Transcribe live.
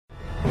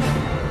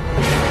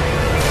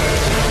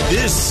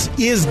This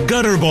is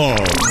Gutterball.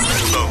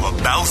 The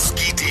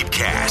Lebowski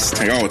Deepcast.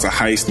 Like, oh, it's a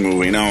heist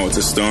movie. No, it's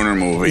a stoner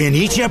movie. In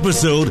each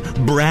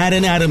episode, Brad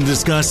and Adam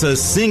discuss a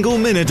single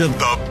minute of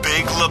The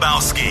Big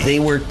Lebowski. They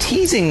were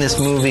teasing this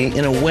movie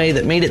in a way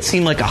that made it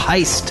seem like a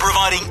heist.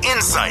 Providing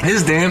insight.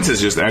 His dance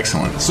is just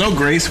excellent. So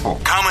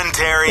graceful.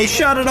 Commentary. They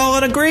shot it all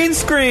on a green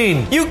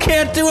screen. You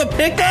can't do a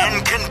pickup.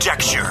 And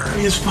conjecture.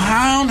 He has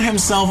found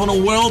himself in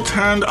a world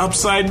turned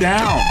upside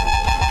down.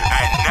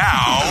 And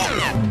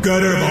now,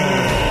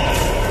 Gutterball.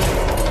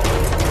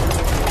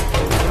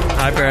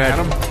 Hi, Brad.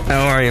 Adam.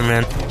 How are you,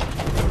 man?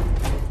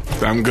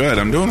 I'm good.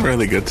 I'm doing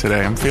really good today.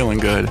 I'm feeling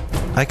good.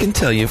 I can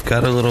tell you've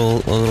got a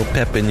little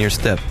pep in your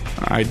step.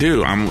 I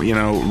do. I'm,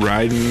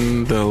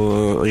 riding the,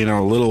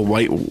 little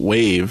white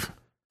wave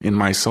in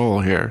my soul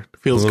here. It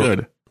feels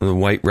good. The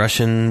White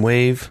Russian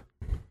wave?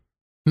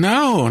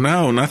 No,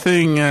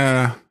 nothing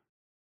that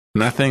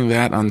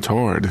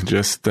untoward.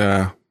 Just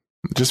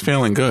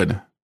feeling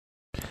good.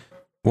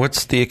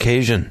 What's the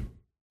occasion?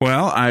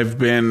 Well, I've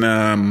been...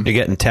 You're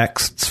getting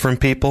texts from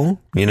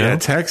people, Yeah,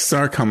 texts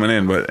are coming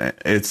in,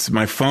 but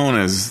my phone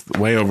is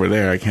way over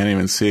there. I can't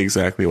even see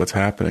exactly what's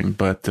happening,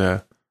 but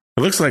it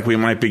looks like we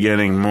might be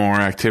getting more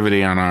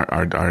activity on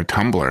our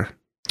Tumblr.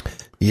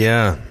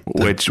 Yeah.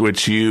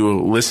 Which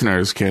you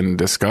listeners can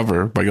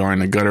discover by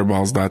going to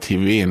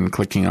gutterballs.tv and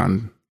clicking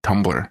on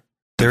Tumblr.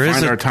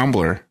 Find our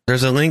Tumblr.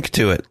 There's a link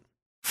to it.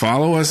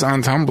 Follow us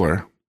on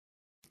Tumblr.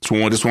 It's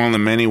just one of the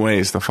many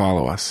ways to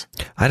follow us.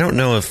 I don't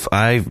know if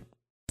I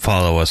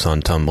follow us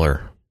on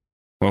Tumblr.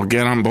 Well,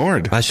 get on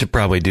board. I should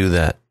probably do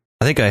that.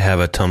 I think I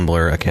have a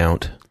Tumblr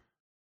account.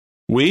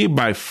 We,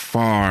 by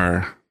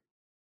far,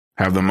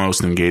 have the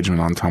most engagement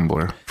on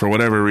Tumblr, for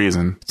whatever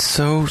reason. It's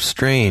so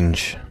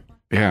strange.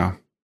 Yeah.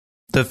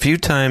 The few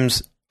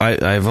times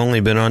I've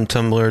only been on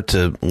Tumblr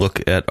to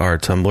look at our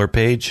Tumblr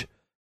page,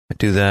 I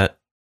do that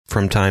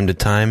from time to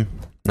time,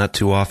 not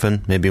too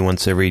often, maybe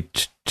once every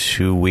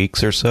 2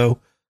 weeks or so.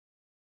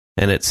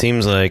 And it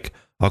seems like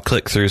I'll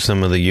click through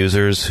some of the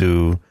users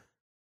who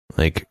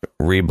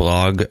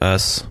reblog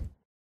us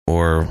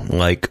or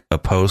like a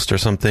post or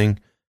something.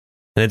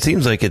 And it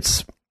seems like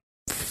it's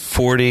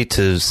 40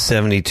 to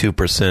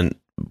 72%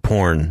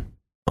 porn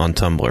on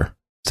Tumblr.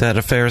 Is that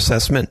a fair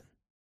assessment?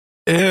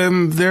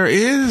 There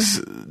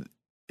is,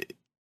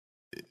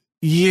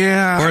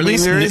 yeah, or at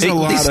least there is a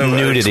lot of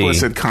nudity.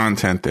 Explicit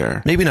content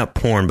there. Maybe not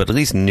porn, but at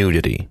least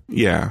nudity.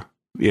 Yeah.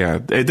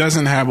 It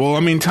doesn't have. Well, I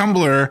mean,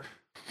 Tumblr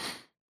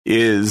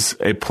is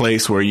a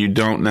place where you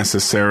don't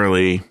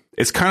necessarily.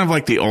 It's kind of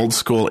like the old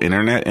school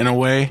internet in a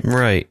way,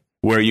 right?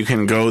 Where you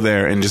can go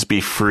there and just be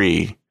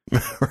free,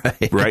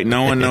 right?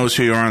 No one knows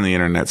who you are on the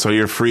internet, so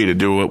you're free to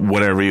do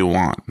whatever you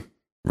want,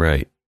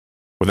 right?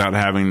 Without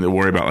having to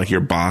worry about your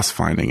boss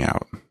finding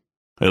out.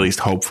 At least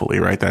hopefully,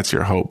 right? That's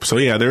your hope. So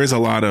yeah, there is a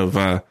lot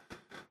of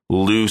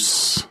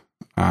loose,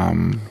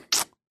 not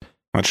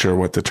sure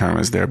what the term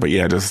is there, but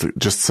yeah,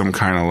 just some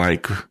kind of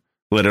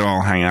let it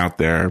all hang out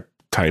there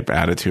type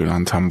attitude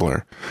on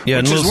Tumblr. Yeah,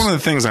 which is one of the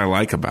things I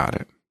like about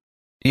it.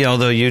 Yeah,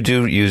 although you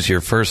do use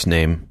your first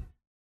name.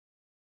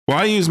 Well,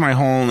 I use my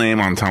whole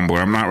name on Tumblr.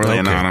 I'm not really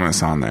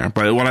anonymous on there.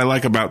 But what I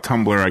like about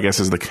Tumblr, I guess,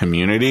 is the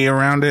community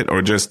around it,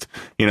 or just,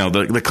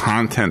 the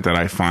content that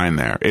I find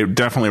there. It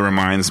definitely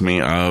reminds me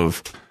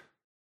of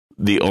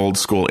the old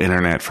school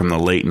internet from the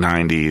late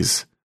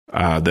 90s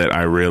that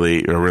I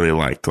really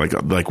liked.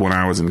 Like when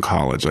I was in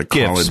college, like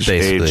GIFs, college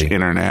age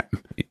internet.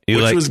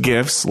 Which was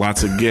GIFs,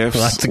 lots of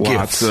GIFs,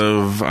 lots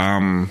of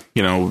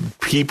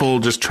people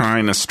just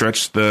trying to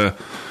stretch the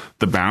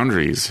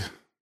boundaries,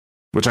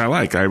 which I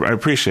like. I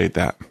appreciate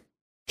that.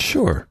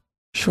 Sure.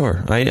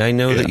 I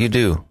know that you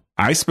do.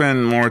 I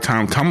spend more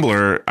time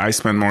Tumblr. I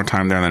spend more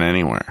time there than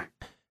anywhere.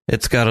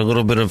 It's got a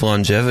little bit of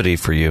longevity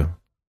for you.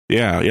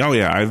 Yeah. Oh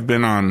yeah.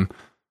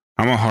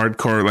 I'm a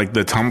hardcore,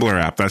 the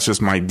Tumblr app. That's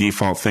just my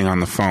default thing on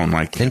the phone.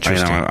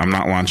 Interesting. I'm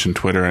not launching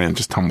Twitter and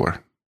just Tumblr.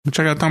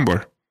 Check out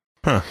Tumblr.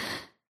 Huh.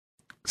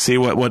 See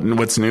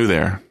what's new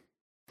there.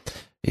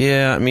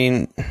 Yeah, I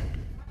mean,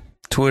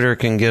 Twitter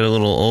can get a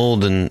little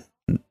old, and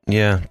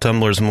yeah,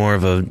 Tumblr's more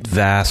of a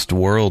vast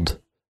world.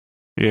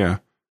 Yeah.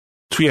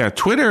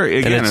 Twitter,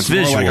 again, it's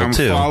more like I'm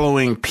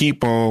following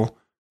people.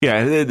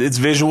 Yeah, it's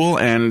visual,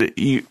 and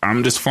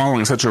I'm just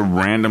following such a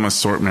random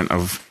assortment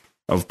of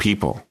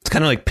people. It's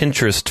kind of like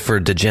Pinterest for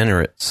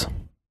degenerates.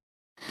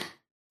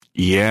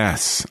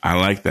 Yes, I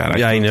like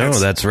that. I know.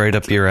 That's right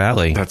up your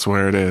alley. That's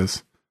where it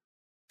is.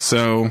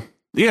 So,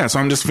 yeah, so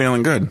I'm just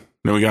feeling good.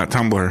 Then we got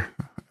Tumblr.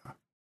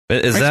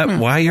 Is that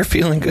why you're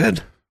feeling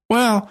good?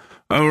 Well,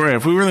 right,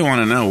 if we really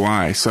want to know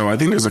why. So I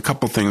think there's a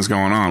couple things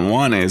going on.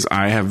 One is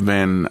I have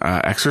been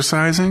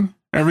exercising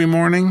every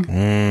morning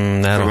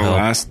that'll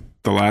help.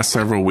 The last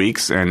several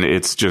weeks, and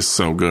it's just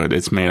so good.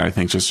 It's made, I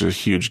think, just a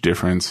huge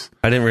difference.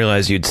 I didn't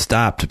realize you'd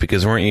stopped,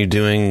 because weren't you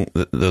doing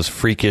those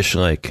freakish,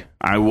 I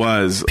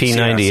was.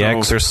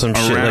 P90X or some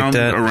shit like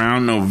that?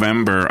 Around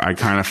November, I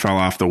kind of fell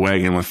off the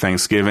wagon with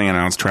Thanksgiving, and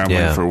I was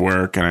traveling for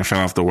work, and I fell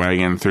off the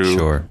wagon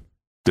through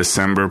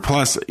December.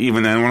 Plus,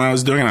 even then, when I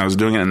was doing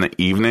it in the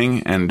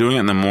evening, and doing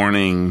it in the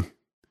morning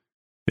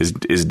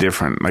is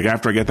different. Like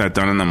after I get that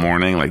done in the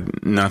morning,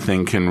 like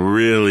nothing can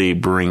really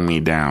bring me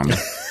down.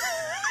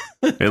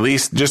 At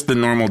least just the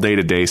normal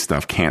day-to-day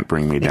stuff can't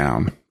bring me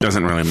down.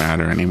 Doesn't really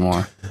matter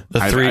anymore.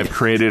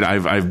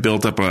 I've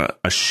built up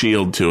a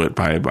shield to it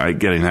by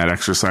getting that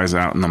exercise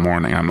out in the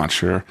morning. I'm not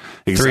sure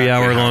exactly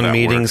 3-hour-long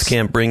meetings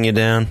can't bring you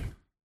down?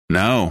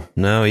 No,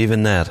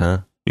 even that, huh?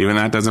 Even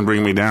that doesn't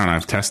bring me down.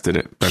 I've tested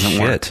it.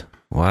 Doesn't work.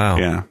 Wow.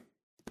 Yeah.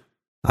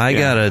 I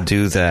gotta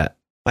do that.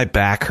 My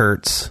back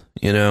hurts,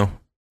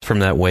 from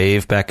that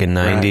wave back in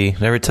 90. Right.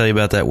 Did I ever tell you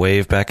about that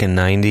wave back in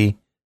 90?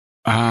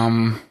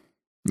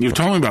 You've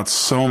told me about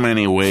so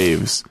many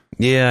waves.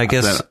 Yeah, I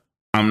guess.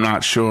 I'm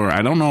not sure.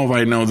 I don't know if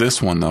I know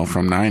this one, though,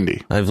 from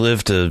 90. I've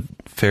lived a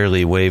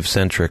fairly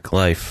wave-centric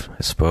life,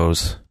 I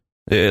suppose.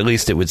 At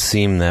least it would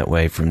seem that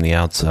way from the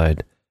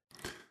outside.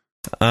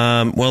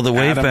 Well, the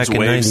wave Adam's back in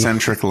 90...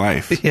 wave-centric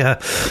life. Yeah.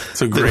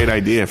 It's a great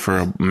idea for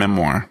a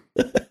memoir.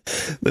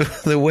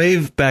 The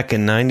wave back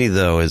in 90,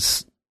 though,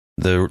 is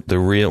the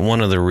real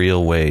one of the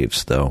real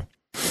waves, though.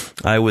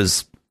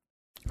 This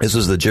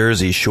was the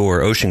Jersey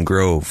Shore, Ocean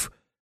Grove.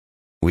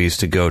 We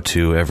used to go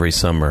to every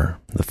summer,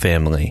 the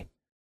family.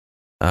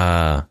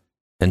 And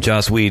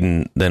Joss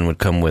Whedon then would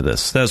come with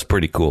us. That was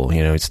pretty cool.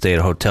 He'd stay at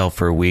a hotel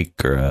for a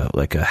week or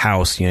a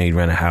house. He'd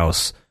rent a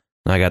house.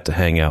 And I got to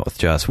hang out with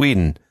Joss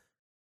Whedon.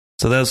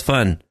 So that was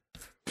fun.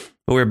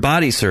 But we're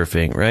body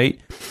surfing, right?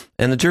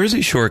 And the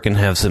Jersey Shore can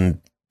have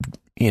some,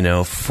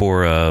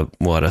 for a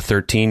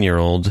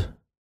 13-year-old,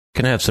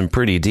 can have some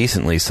pretty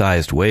decently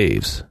sized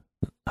waves.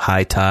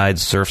 High tide,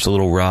 surf's a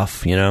little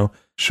rough,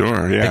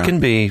 Sure, yeah. It can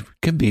be,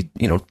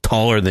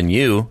 taller than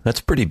you. That's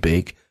pretty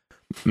big.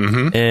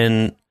 Mm-hmm.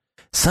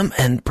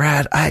 And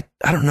Brad, I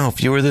don't know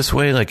if you were this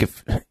way, like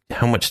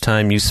how much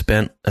time you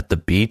spent at the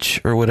beach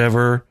or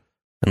whatever,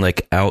 and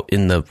like out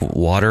in the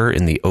water,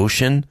 in the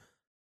ocean.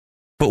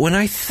 But when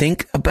I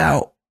think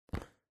about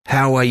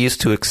how I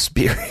used to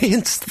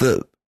experience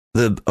the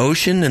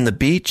ocean and the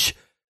beach,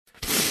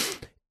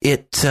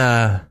 it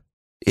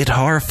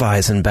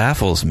horrifies and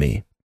baffles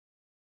me.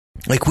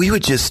 Like we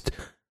would just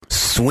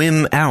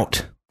swim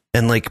out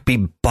and like be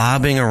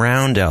bobbing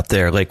around out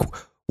there, like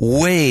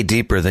way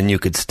deeper than you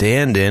could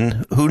stand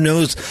in. Who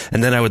knows?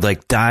 And then I would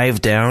like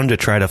dive down to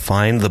try to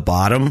find the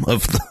bottom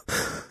of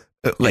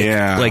the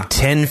like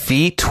 10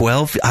 feet,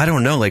 12 feet. I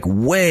don't know, like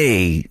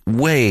way,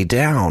 way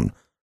down.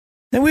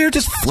 And we were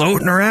just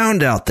floating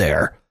around out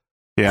there.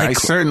 Yeah, like, I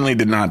certainly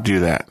did not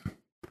do that.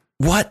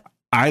 What?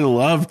 I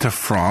love to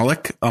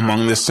frolic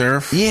among the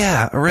surf.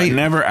 Yeah, right. But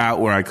never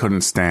out where I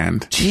couldn't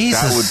stand. Jesus.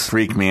 That would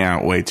freak me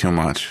out way too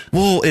much.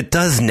 Well, it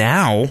does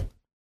now.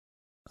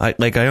 I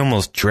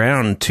almost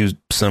drowned 2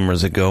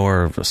 summers ago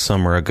or a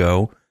summer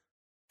ago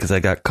because I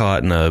got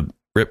caught in a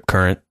rip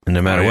current. And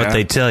no matter what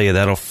they tell you,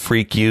 that'll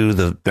freak you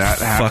the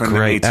fuck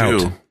right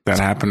out. That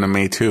happened to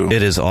me too.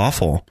 It is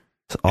awful.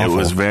 It's awful. It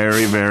was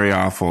very, very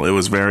awful. It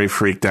was very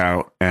freaked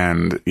out.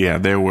 And yeah,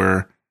 there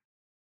were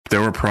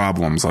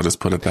problems. I'll just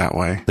put it that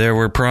way. There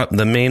were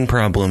the main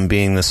problem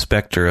being the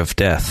specter of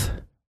death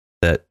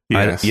that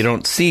you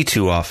don't see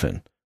too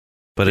often,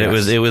 but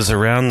it was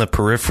around the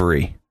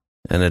periphery,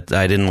 and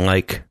I didn't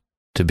like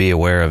to be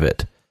aware of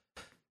it.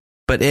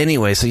 But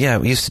anyway, so yeah,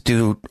 we used to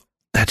do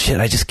that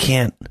shit. I just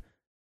can't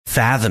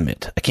fathom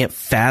it. I can't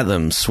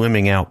fathom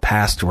swimming out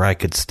past where I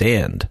could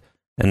stand,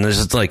 and there's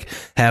just like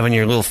having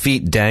your little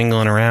feet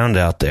dangling around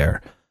out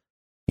there.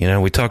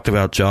 We talked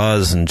about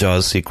Jaws and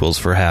Jaws sequels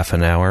for half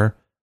an hour.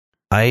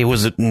 I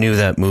knew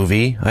that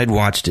movie. I'd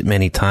watched it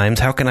many times.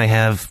 How can I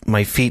have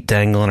my feet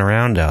dangling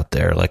around out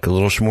there like a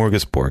little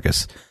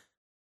smorgasbord?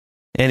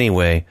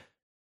 Anyway,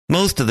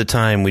 most of the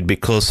time we'd be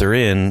closer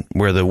in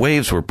where the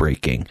waves were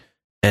breaking,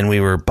 and we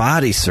were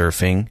body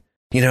surfing.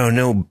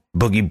 No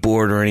boogie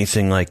board or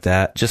anything like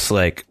that. Just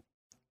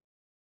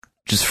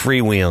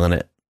freewheeling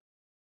it.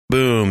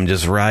 Boom,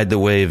 just ride the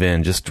wave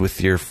in just with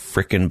your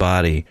frickin'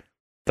 body.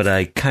 But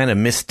I kind of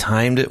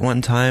mistimed it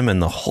one time, and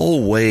the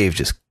whole wave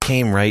just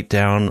came right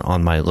down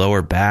on my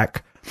lower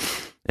back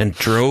and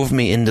drove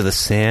me into the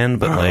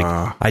sand. But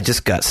I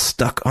just got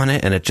stuck on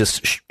it, and it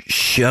just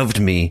shoved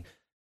me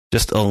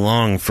just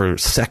along for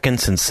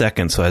seconds and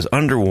seconds. So I was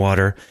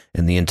underwater,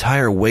 and the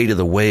entire weight of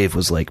the wave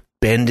was like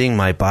bending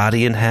my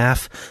body in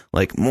half,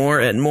 like more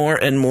and more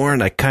and more.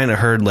 And I kind of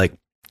heard like,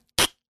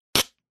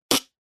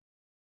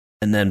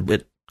 and then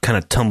it kind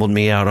of tumbled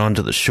me out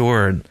onto the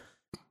shore, and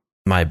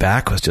my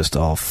back was just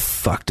all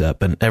fucked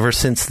up. And ever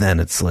since then,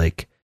 it's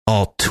like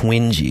all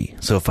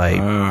twingy. So if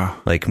I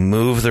like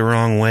move the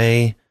wrong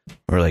way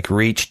or like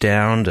reach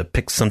down to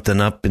pick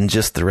something up in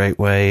just the right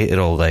way,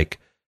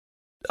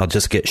 I'll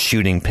just get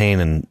shooting pain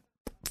and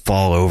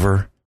fall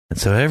over. And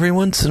so every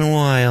once in a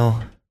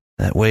while,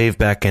 that wave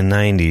back in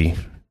 90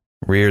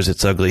 rears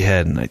its ugly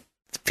head, and I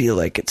feel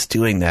like it's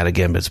doing that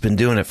again, but it's been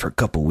doing it for a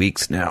couple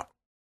weeks now.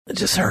 It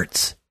just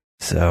hurts.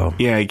 So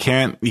yeah, you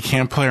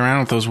can't play around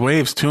with those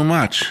waves too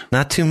much.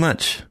 Not too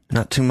much.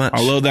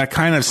 Although that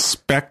kind of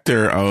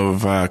specter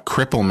of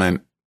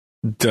cripplement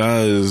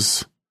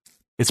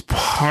it's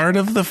part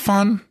of the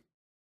fun,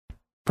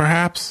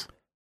 perhaps.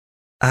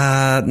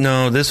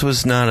 No, this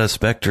was not a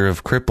specter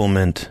of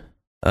cripplement.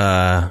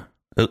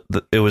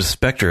 It was a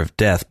specter of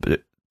death,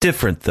 but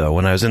different, though,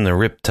 when I was in the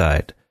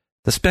Riptide.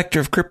 The specter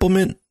of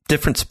cripplement,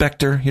 different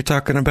specter you're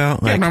talking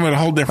about? Yeah, remember the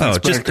whole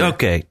different specter.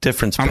 Okay,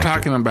 different specter. I'm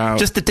talking about...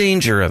 just the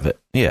danger of it,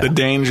 yeah. The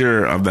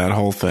danger of that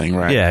whole thing,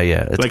 right?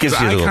 Yeah. Like,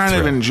 I kind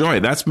of enjoy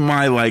it. That's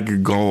my,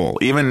 like, goal.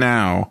 Even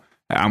now,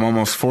 I'm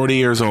almost 40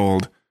 years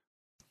old.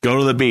 Go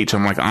to the beach.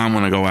 I'm like, I'm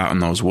going to go out in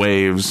those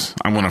waves.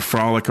 I'm going to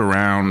frolic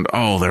around.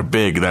 Oh, they're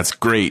big. That's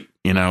great.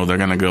 You know, they're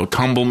going to go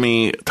tumble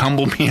me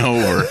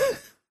over.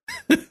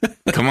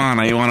 Come on.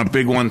 I want a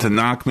big one to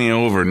knock me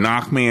over,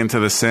 knock me into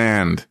the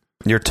sand.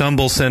 Your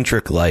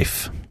tumble-centric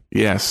life.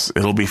 Yes,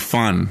 it'll be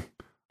fun.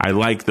 I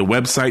like the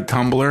website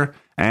Tumblr,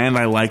 and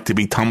I like to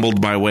be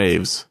tumbled by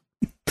waves.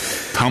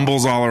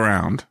 Tumbles all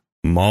around.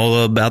 I'm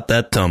all about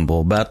that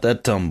tumble,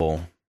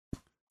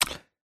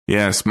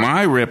 Yes,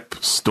 my Rip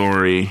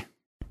story...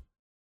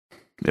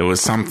 it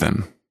was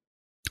something.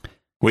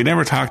 We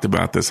never talked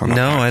about this on the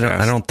podcast.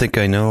 I don't think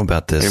I know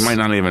about this. You might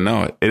not even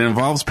know it. It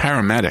involves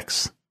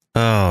paramedics.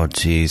 Oh,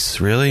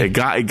 geez. Really? It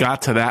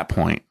got to that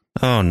point.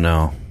 Oh,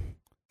 no.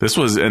 This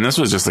was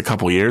just a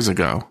couple years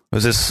ago.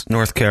 Was this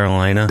North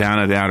Carolina? Down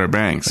at Outer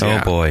Banks.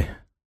 Oh, boy.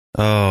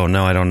 Oh,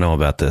 no, I don't know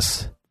about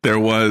this. There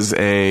was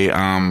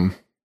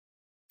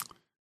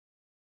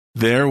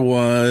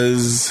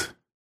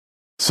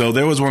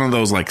one of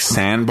those like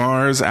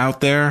sandbars out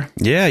there.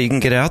 Yeah, you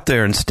can get out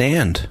there and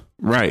stand.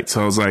 Right.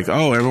 So I was like,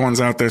 oh, everyone's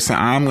out there. So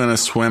I'm going to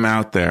swim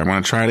out there. I'm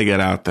going to try to get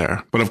out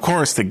there. But of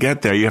course, to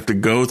get there, you have to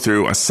go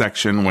through a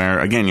section where,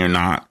 again,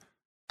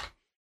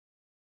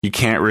 you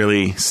can't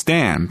really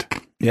stand.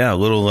 Yeah, a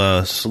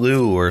little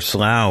slough or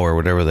slough or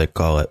whatever they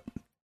call it.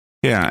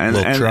 Yeah.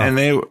 And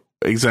they,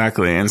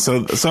 exactly. And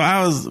so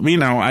I was,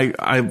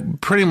 I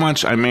pretty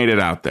much, I made it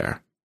out there.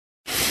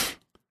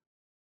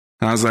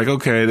 And I was like,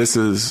 okay, this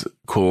is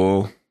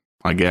cool,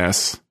 I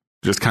guess.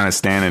 Just kind of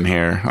standing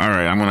here. All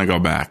right, I'm going to go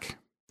back.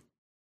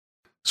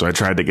 So I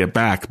tried to get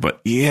back, but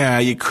yeah,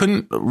 you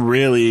couldn't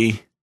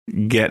really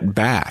get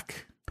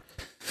back.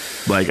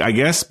 Like, I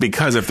guess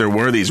because if there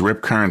were these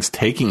rip currents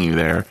taking you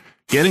there,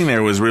 getting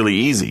there was really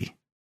easy.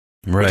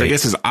 Right. Which I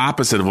guess is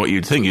opposite of what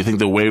you'd think. You think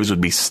the waves would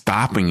be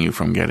stopping you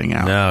from getting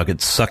out. No,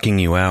 it's sucking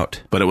you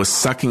out. But it was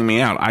sucking me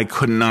out. I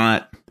could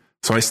not.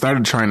 So I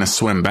started trying to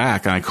swim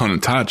back and I couldn't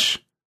touch.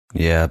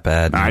 Yeah,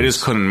 bad news. I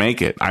just couldn't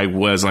make it. I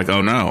was like,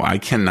 oh no, I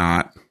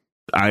cannot.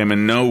 I am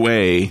in no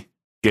way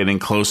getting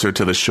closer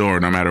to the shore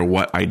no matter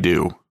what I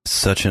do.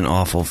 Such an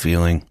awful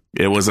feeling.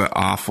 It was an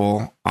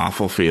awful,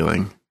 awful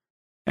feeling.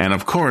 And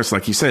of course,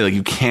 like you say, like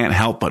you can't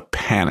help but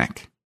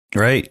panic.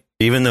 Right.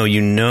 Even though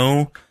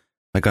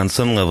like on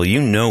some level,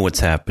 what's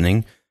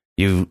happening.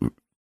 You've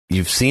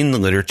seen the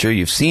literature,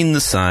 you've seen the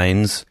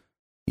signs,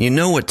 you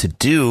know what to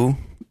do.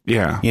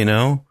 Yeah.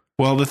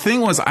 Well, the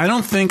thing was, I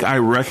don't think I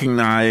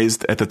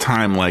recognized at the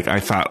time, like I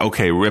thought,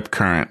 okay, rip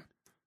current,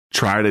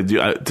 try to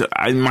do,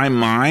 in my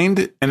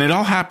mind, and it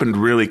all happened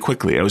really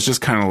quickly. I was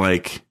just kind of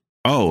like,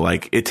 oh,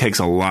 like it takes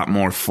a lot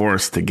more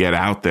force to get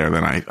out there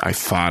than I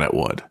thought it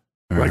would.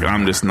 Like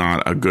I'm just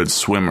not a good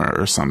swimmer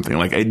or something.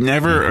 Like it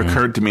never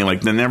occurred to me,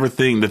 like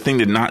the thing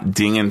did not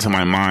ding into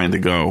my mind to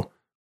go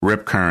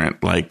rip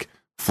current, like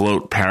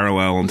float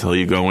parallel until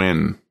you go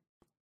in.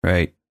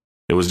 Right.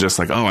 It was just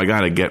like, oh, I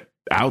got to get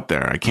out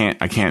there. I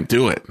can't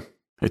do it.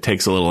 It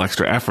takes a little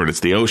extra effort. It's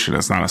the ocean.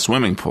 It's not a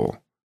swimming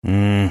pool.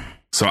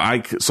 So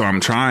I'm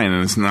trying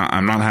and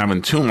I'm not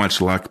having too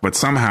much luck, but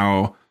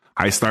somehow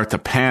I start to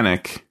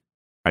panic.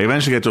 I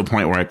eventually get to a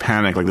point where I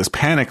panic, like this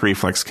panic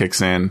reflex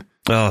kicks in.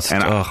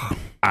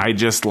 I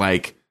just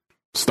like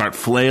start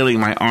flailing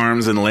my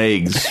arms and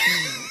legs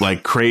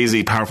like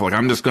crazy powerful. Like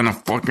I'm just going to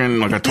fucking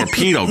like a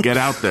torpedo, get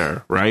out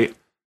there. Right.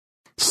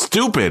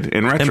 Stupid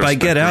in retrospect. And by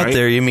get out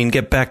there, you mean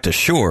get back to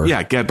shore.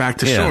 Yeah, get back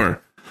to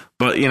shore.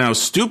 But,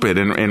 stupid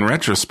in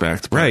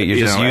retrospect. But, right, you're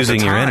just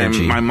using your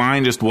energy. My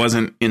mind just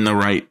wasn't in the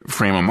right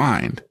frame of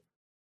mind.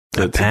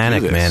 The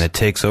panic, man, it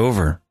takes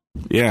over.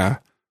 Yeah.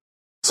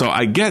 So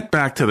I get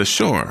back to the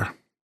shore,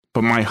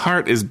 but my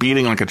heart is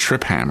beating like a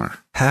trip hammer.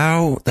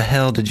 How the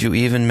hell did you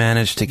even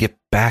manage to get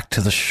back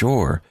to the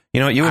shore?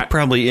 You were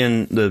probably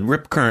the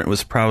rip current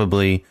was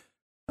probably...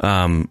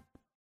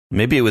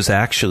 maybe it was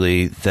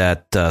actually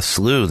that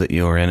slough that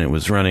you were in. It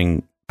was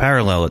running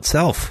parallel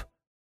itself.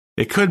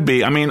 It could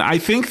be. I mean, I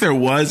think there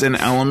was an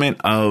element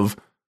of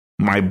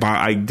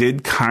I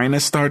did kind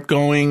of start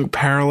going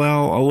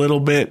parallel a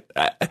little bit.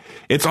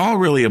 It's all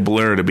really a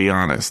blur, to be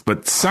honest.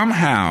 But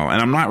somehow,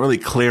 and I'm not really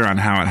clear on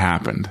how it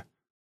happened,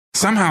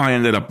 somehow I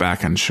ended up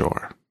back on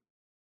shore.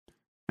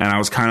 And I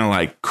was kind of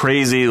like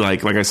crazy,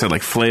 like I said,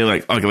 like flail,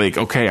 like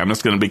okay, I'm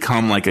just going to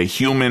become like a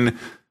human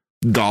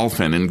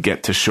dolphin and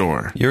get to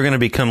shore. You're going to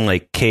become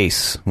like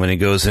Case when he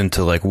goes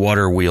into like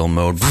water wheel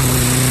mode.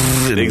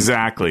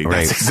 Exactly.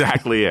 Right. That's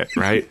exactly it,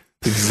 right?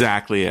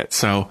 Exactly it.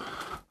 So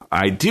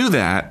I do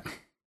that.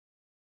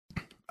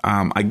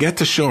 I get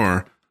to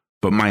shore,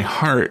 but my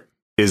heart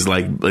is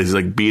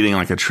like beating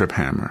like a trip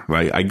hammer.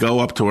 Like I go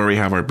up to where we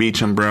have our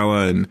beach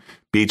umbrella and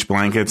beach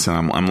blankets,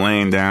 and I'm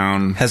laying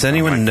down. Has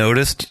anyone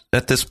noticed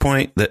at this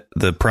point that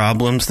the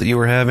problems that you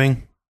were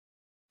having?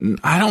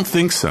 I don't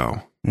think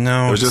so.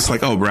 No. It was just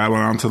like, oh, Brad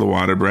went onto the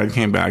water, Brad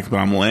came back, but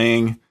I'm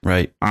laying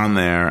on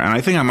there. And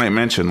I think I might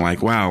mention,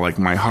 like, wow, like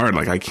my heart,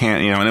 like I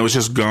can't, and it was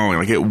just going.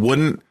 Like it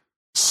wouldn't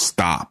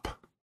stop.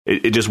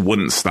 It just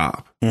wouldn't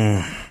stop.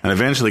 And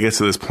eventually it gets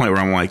to this point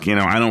where I'm like,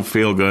 I don't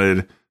feel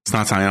good. It's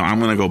not time. I'm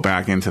going to go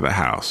back into the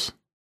house.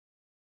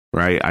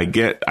 Right. I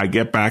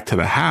get back to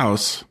the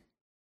house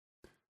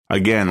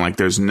again. Like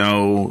there's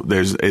no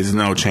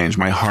change.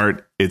 My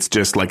heart, it's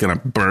just like going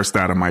to burst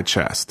out of my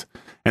chest.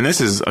 And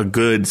this is a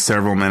good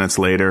several minutes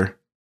later,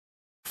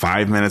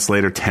 5 minutes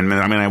later, 10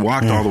 minutes. I mean, I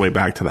walked all the way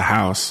back to the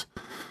house,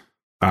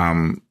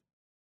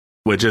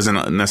 which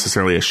isn't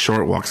necessarily a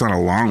short walk. It's not a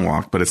long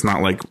walk, but it's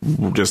not like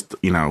just,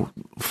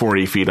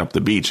 40 feet up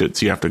the beach.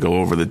 You have to go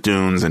over the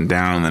dunes and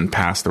down and then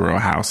past the row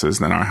of houses.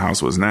 Then our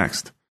house was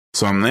next.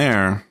 So I'm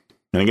there.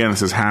 And again,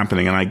 this is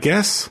happening. And I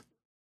guess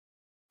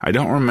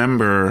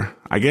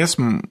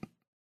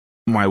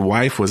my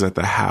wife was at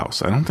the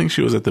house. I don't think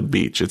she was at the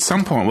beach. At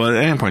some point, at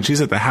any point,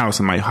 she's at the house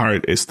and my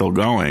heart is still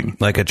going.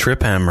 Like a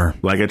trip hammer.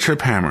 Like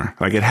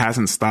it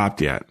hasn't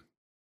stopped yet.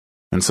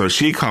 And so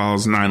she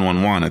calls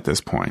 911 at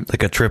this point.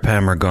 Like a trip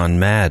hammer gone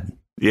mad.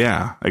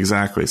 Yeah,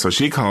 exactly. So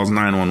she calls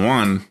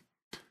 911.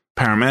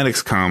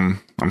 Paramedics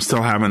come. I'm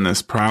still having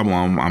this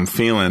problem. I'm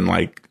feeling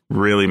like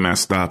really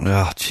messed up.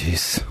 Oh,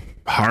 jeez.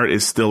 Heart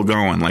is still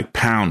going, like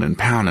pounding.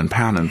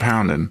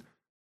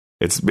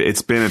 It's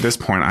been at this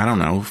point, I don't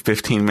know,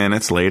 15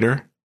 minutes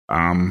later.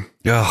 And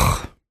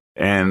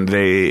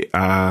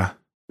they're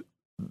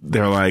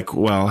like,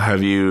 well,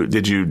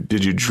 did you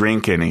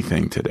drink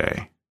anything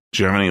today?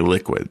 Do you have any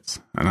liquids?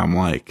 And I'm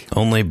like,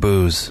 only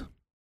booze.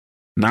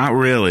 Not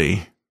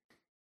really.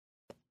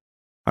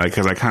 Like,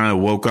 cause I kind of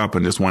woke up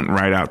and just went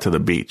right out to the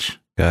beach.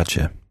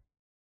 Gotcha.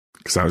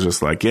 Cause I was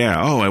just like,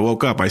 I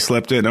woke up, I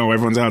slept in. Oh,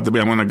 everyone's out at the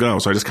beach. I'm going to go.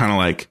 So I just kind of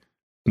like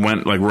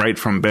went like right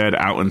from bed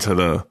out into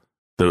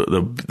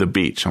the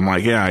beach. I'm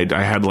like,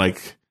 I had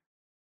like,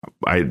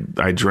 I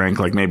drank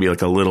like maybe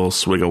like a little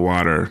swig of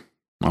water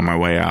on my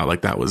way out.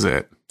 Like that was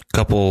it.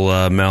 Couple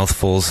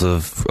mouthfuls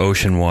of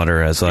ocean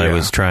water as I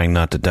was trying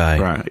not to die.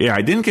 Right. Yeah.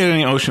 I didn't get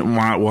any ocean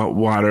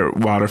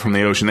water from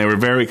the ocean. They were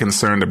very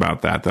concerned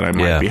about that I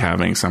might be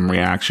having some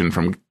reaction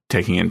from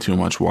taking in too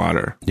much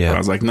water. Yeah. But I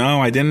was like,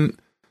 no, I didn't.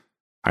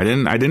 I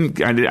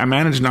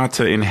managed not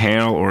to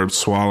inhale or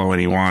swallow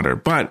any water.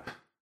 But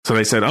so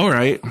they said, all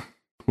right,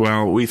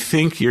 well, we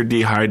think you're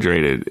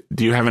dehydrated.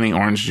 Do you have any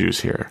orange juice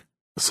here?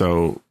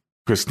 So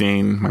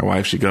Christine, my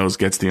wife, she goes,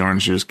 gets the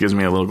orange juice, gives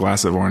me a little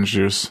glass of orange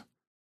juice.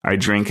 I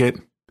drink it,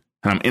 and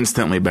I'm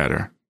instantly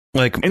better.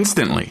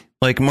 Instantly.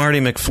 Like Marty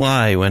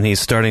McFly when he's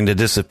starting to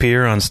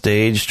disappear on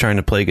stage trying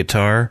to play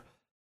guitar.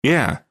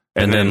 Yeah.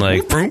 And then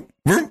like, vroom,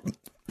 vroom,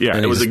 yeah,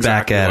 it was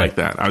exactly like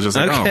that. I was just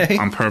like, okay.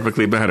 I'm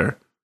perfectly better.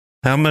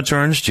 How much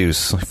orange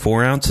juice? Like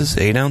 4 ounces,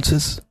 8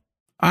 ounces?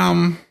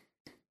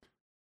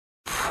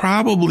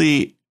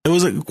 Probably, it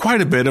was quite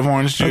a bit of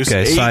orange juice.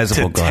 Okay, 8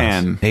 sizable to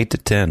glass. 10. 8 to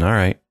 10, all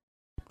right.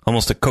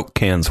 Almost a Coke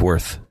can's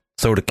worth,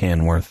 soda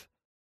can worth.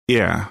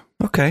 Yeah.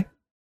 Okay.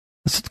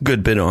 That's a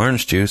good bit of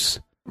orange juice.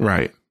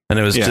 Right. And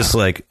it was just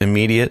like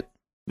immediate?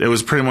 It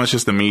was pretty much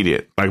just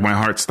immediate. Like my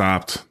heart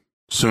stopped.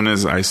 As soon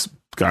as I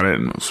got it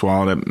and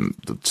swallowed it, and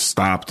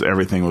stopped,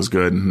 everything was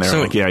good. And they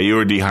were like, yeah, you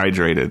were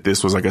dehydrated.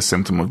 This was like a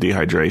symptom of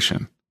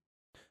dehydration.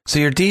 So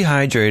you're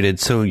dehydrated.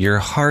 So your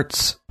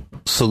heart's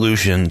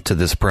solution to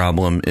this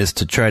problem is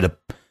to try to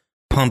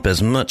pump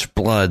as much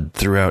blood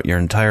throughout your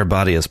entire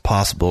body as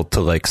possible to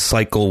like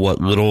cycle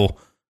what little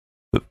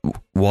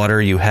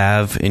water you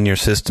have in your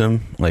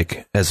system,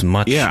 like as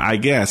much. Yeah, I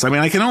guess. I mean,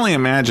 I can only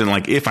imagine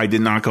like if I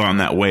did not go on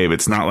that wave,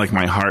 it's not like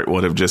my heart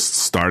would have just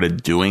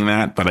started doing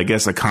that. But I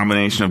guess a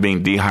combination of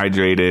being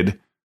dehydrated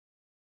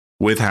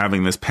with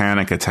having this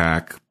panic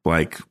attack,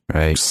 like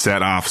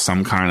set off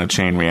some kind of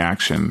chain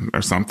reaction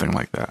or something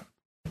like that.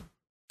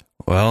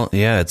 Well,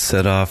 yeah, it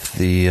set off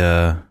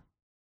the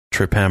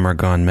trip hammer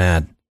gone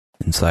mad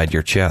inside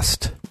your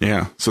chest.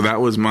 Yeah, so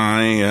that was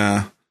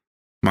my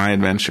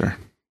adventure.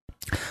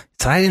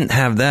 So I didn't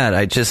have that.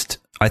 I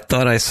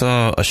thought I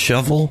saw a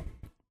shovel,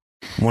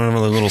 one of the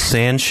little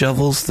sand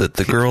shovels that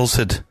the girls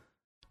had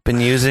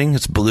been using.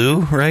 It's blue,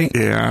 right?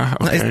 Yeah.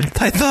 Okay.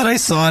 I thought I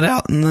saw it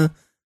out in the.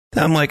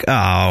 I'm like,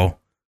 oh,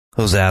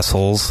 those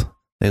assholes!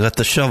 They let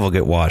the shovel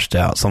get washed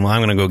out. So I'm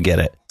gonna go get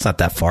it. It's not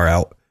that far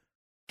out.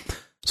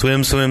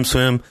 Swim.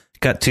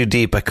 Got too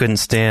deep. I couldn't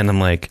stand. I'm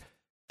like,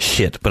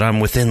 shit. But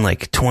I'm within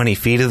like 20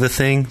 feet of the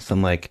thing. So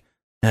I'm like,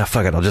 yeah,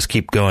 fuck it. I'll just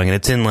keep going. And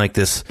it's in like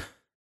this,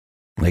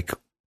 like,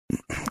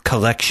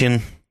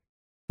 collection,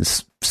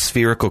 this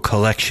spherical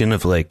collection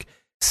of like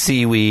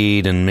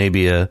seaweed and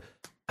maybe a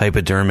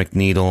hypodermic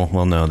needle.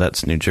 Well, no,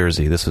 that's New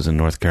Jersey. This was in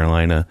North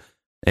Carolina.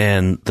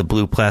 And the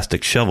blue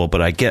plastic shovel.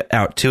 But I get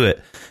out to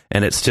it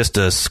and it's just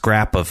a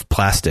scrap of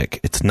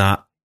plastic. It's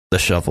not the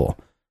shovel.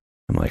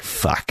 I'm like,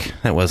 fuck,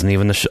 that wasn't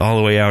even all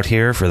the way out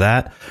here for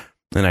that.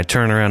 And I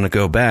turn around to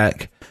go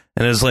back.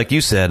 And it was like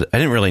you said, I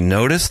didn't really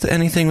notice that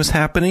anything was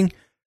happening,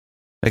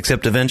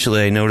 except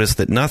eventually I noticed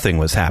that nothing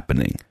was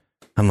happening.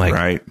 I'm like,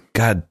 Right.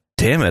 God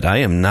damn it, I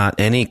am not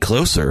any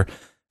closer.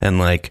 And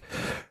like,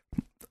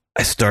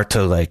 I start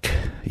to like,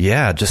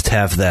 just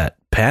have that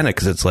panic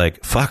because it's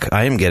like, fuck,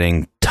 I am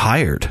getting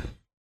tired.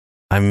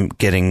 I'm not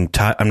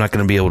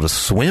going to be able to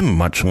swim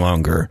much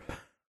longer.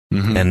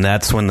 Mm-hmm. And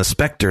that's when the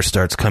specter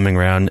starts coming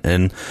around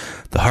and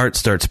the heart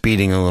starts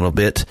beating a little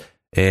bit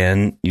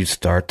and you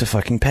start to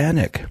fucking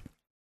panic.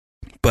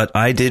 But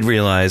I did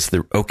realize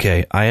that,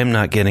 okay, I am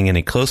not getting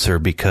any closer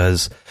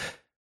because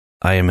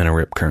I am in a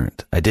rip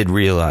current. I did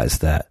realize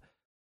that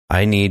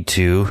I need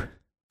to,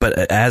 but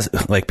as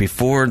like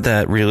before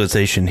that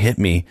realization hit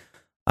me,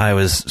 I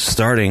was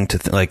starting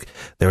to like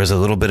there was a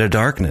little bit of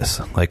darkness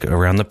like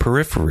around the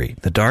periphery.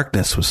 The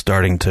darkness was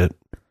starting to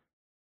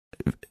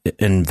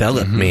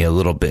envelop me a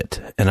little bit.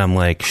 And I'm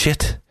like,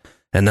 shit.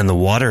 And then the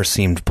water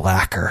seemed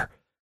blacker.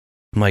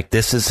 I'm like,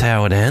 this is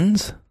how it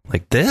ends?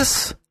 Like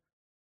this?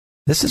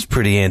 This is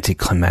pretty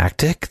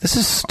anticlimactic. This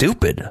is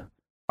stupid.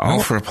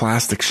 All for a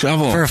plastic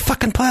shovel. For a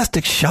fucking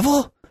plastic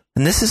shovel?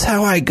 And this is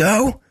how I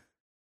go?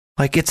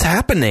 Like, it's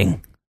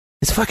happening.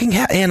 It's fucking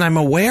and I'm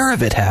aware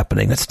of it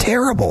happening. That's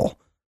terrible.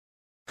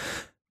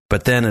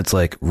 But then it's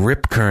like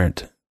rip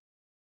current.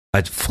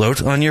 I'd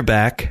float on your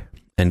back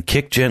and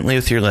kick gently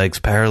with your legs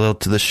parallel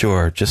to the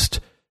shore.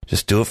 Just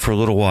do it for a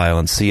little while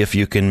and see if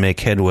you can make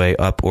headway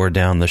up or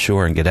down the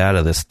shore and get out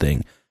of this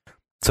thing.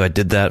 So I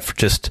did that for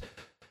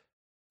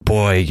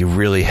boy, you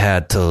really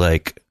had to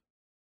like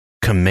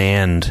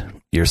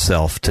command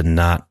yourself to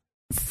not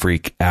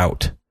freak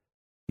out.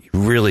 You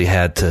really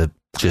had to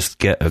just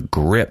get a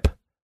grip.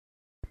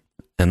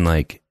 And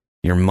like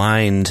your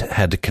mind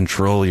had to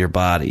control your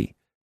body.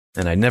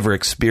 And I never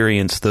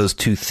experienced those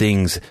two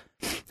things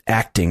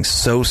acting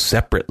so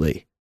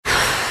separately.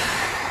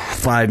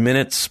 5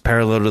 minutes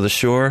parallel to the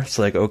shore. It's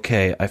like,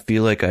 okay, I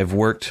feel like I've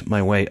worked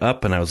my way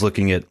up and I was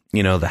looking at,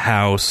 the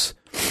house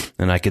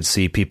and I could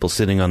see people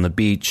sitting on the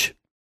beach.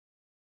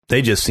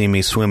 They just see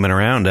me swimming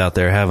around out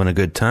there having a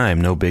good time.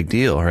 No big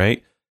deal,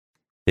 right?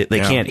 They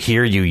can't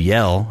hear you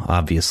yell,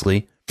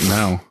 obviously.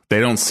 No, they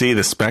don't see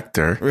the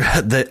specter.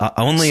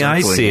 Only I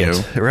see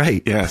it.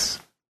 Right. Yes.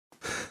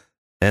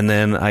 And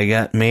then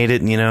I made it,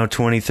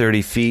 20,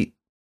 30 feet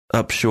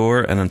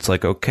upshore. And it's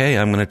like, okay,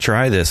 I'm going to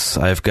try this.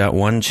 I've got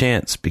one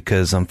chance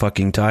because I'm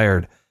fucking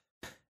tired.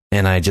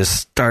 And I just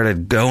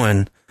started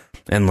going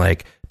and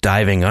like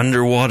diving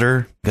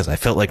underwater because I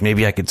felt like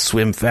maybe I could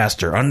swim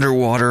faster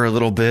underwater a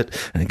little bit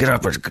and get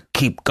up and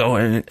keep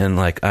going. And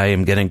like, I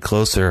am getting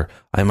closer.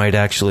 I might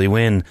actually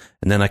win.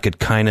 And then I could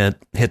kind of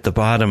hit the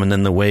bottom and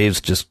then the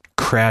waves just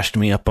crashed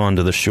me up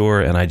onto the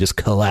shore and I just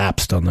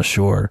collapsed on the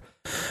shore.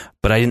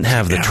 But I didn't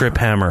have the trip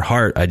hammer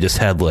heart. I just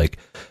had like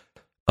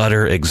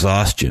utter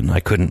exhaustion. I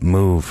couldn't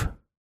move.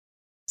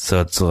 So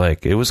it's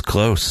like, it was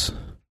close. It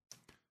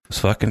was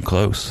fucking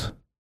close.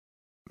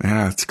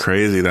 Yeah, it's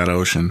crazy, that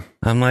ocean.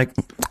 I'm like,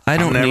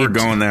 I'm never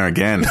going there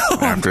again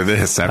after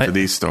this, after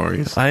these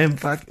stories. I'll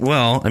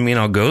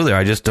go there.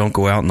 I just don't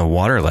go out in the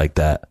water like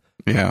that.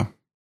 Yeah.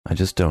 I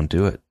just don't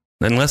do it.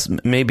 Unless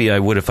maybe I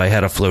would if I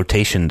had a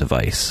flotation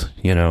device,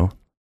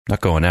 not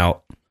going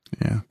out.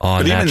 Yeah.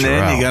 But even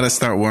then, you got to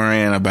start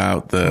worrying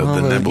about the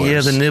nibblers.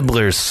 Yeah, the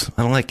nibblers.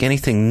 I don't like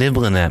anything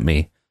nibbling at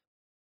me.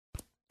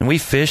 And we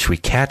fish, we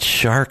catch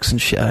sharks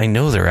and shit. I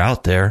know they're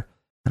out there.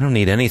 I don't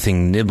need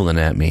anything nibbling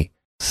at me.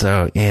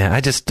 So, yeah,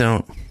 I just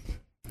don't.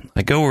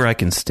 I go where I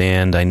can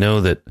stand. I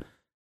know that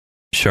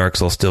sharks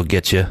will still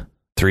get you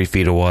 3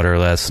 feet of water or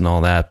less and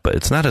all that, but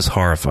it's not as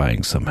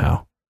horrifying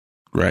somehow.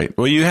 Right.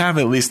 Well, you have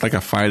at least like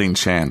a fighting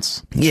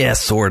chance. Yeah,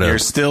 sort of. You're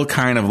still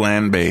kind of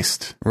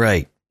land-based.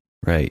 Right.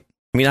 I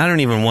mean, I don't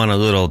even want a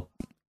little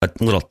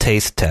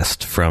taste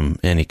test from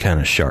any kind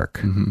of shark.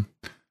 Mm-hmm.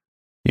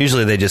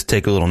 Usually they just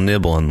take a little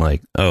nibble and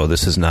like, oh,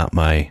 this is not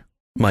my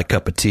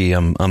cup of tea.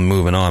 I'm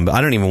moving on. But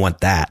I don't even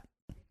want that.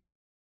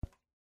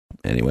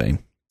 Anyway,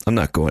 I'm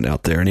not going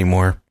out there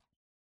anymore.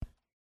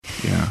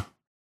 Yeah.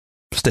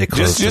 Stay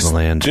close to the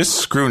land. Just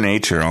screw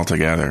nature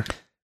altogether.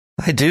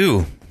 I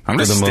do. I'm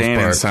just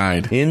staying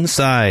inside.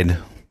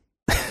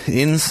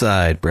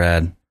 Inside,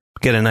 Brad.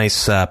 Get a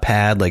nice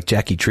pad like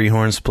Jackie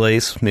Treehorn's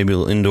place. Maybe a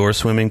little indoor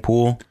swimming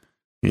pool.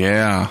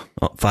 Yeah.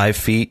 5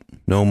 feet,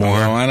 no more.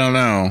 Oh, I don't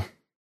know.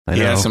 I know. He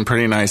has some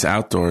pretty nice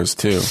outdoors,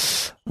 too.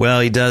 Well,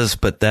 he does,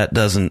 but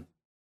that's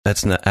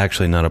not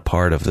actually not a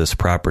part of this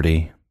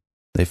property.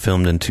 They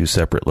filmed in 2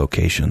 separate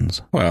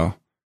locations. Well,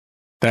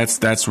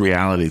 that's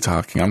reality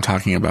talking. I'm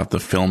talking about the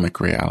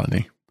filmic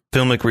reality.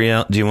 Filmic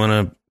reality. Do you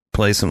want to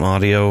play some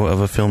audio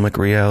of a filmic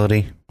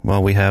reality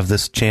while we have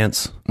this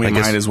chance? We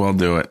might as well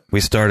do it.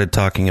 We started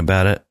talking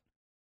about it.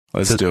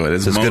 Let's do it.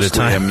 It's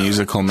mostly a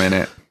musical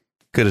minute.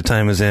 Good a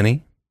time as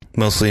any.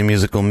 Mostly a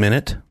musical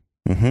minute.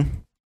 Mm-hmm.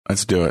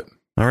 Let's do it.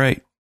 All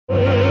right.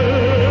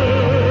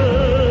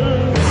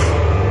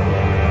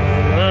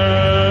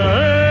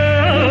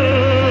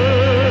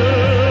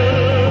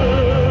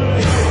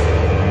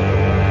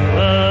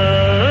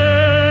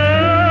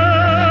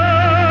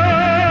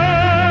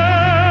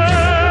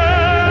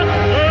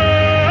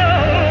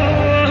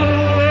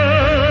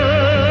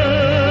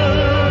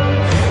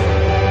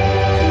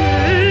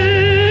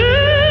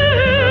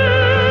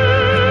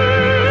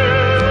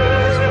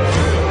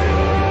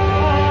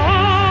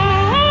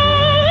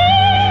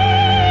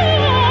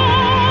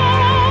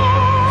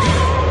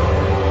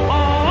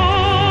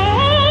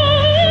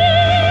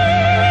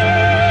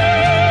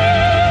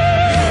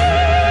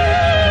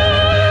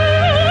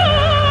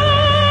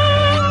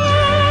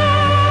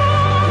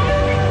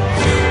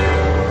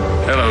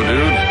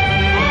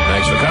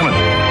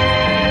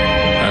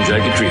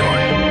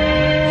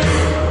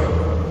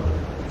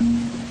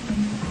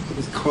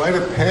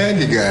 white pad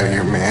you got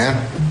here,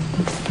 man.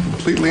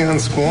 Completely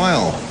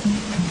unspoiled.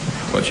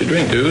 What's your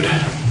drink, dude?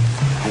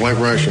 White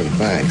Russian,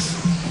 thanks.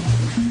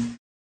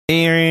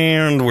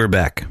 And we're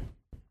back.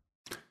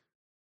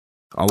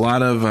 A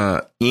lot of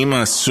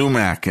Yma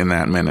Sumac in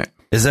that minute.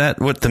 Is that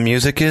what the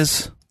music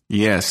is?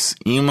 Yes,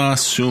 Yma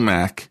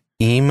Sumac.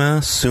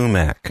 Yma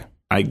Sumac.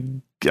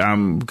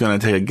 I'm going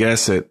to take a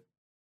guess at...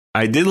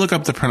 I did look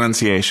up the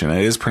pronunciation.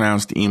 It is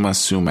pronounced Yma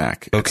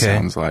Sumac. It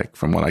sounds like,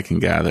 from what I can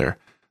gather.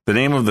 The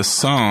name of the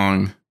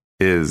song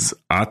is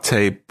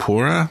Ate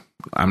Pura.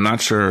 I'm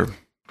not sure.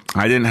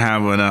 I didn't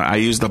have enough. I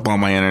used up all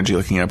my energy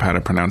looking up how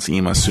to pronounce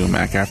Yma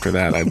Sumac. After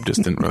that, I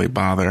just didn't really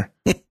bother.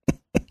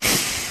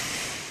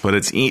 But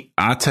it's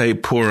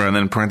Ate Pura and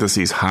then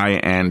parentheses High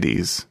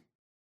Andes.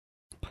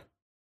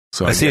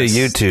 So I see a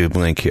YouTube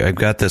link here. I've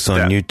got this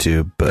on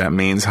YouTube. But that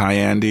means High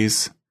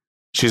Andes.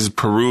 She's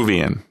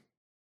Peruvian.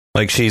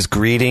 Like she's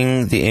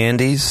greeting the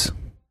Andes?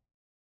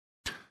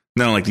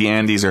 No, like the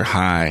Andes are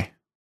high.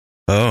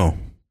 Oh.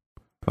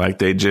 Like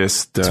they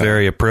just... it's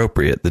very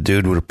appropriate. The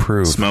dude would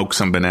approve. Smoke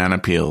some banana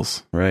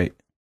peels. Right.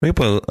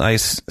 I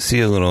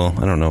see a little...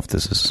 I don't know if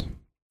this is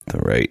the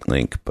right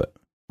link, but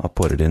I'll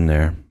put it in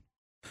there.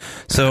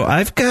 So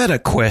I've got a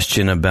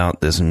question about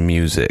this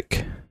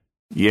music.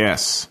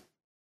 Yes.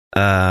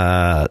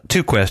 2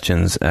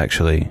 questions,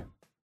 actually.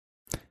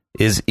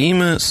 Is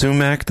Yma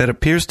Sumac, that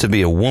appears to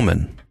be a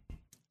woman?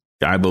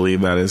 I believe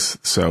that is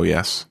so,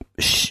 yes.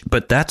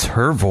 But that's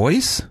her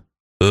voice?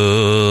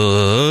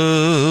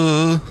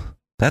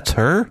 That's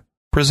her,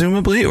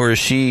 presumably? Or is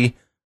she...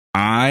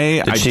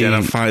 I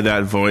identify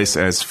that voice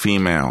as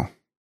female.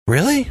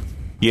 Really?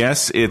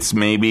 Yes, it's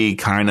maybe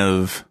kind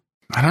of...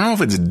 I don't know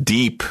if it's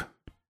deep.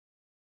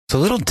 It's a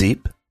little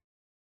deep.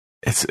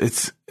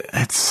 It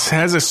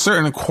has a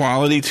certain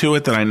quality to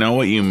it that I know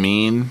what you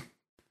mean.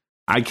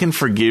 I can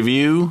forgive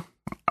you,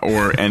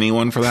 or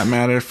anyone for that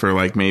matter, for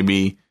like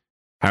maybe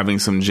having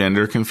some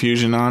gender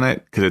confusion on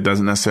it, because it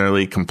doesn't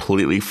necessarily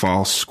completely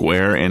fall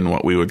square in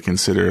what we would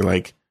consider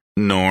like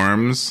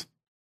norms.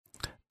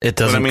 It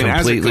doesn't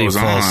completely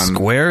fall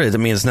square. I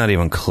mean, it's not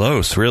even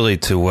close, really,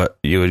 to what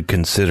you would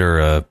consider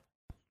a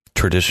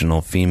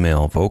traditional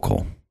female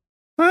vocal.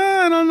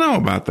 I don't know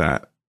about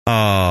that. Oh.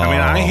 I mean,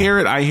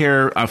 I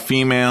hear a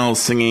female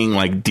singing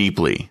like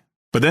deeply,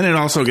 but then it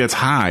also gets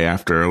high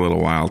after a little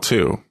while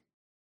too.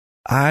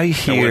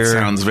 It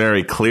sounds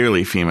very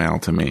clearly female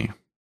to me.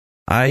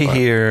 I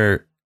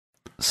hear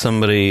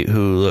somebody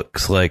who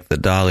looks like the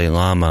Dalai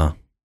Lama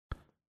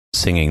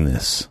singing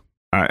this.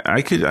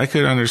 I could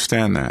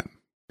understand that.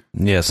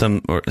 Yeah,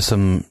 some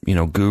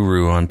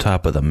guru on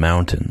top of the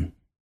mountain.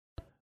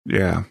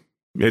 Yeah,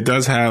 it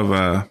does have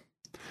a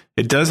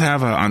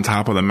on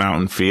top of the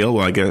mountain feel.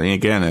 Well,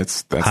 again,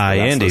 that's High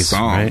Andes, the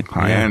song, right?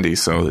 High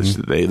Andes. So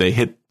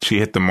she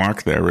hit the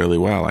mark there really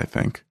well, I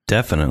think.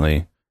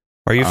 Definitely.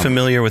 Are you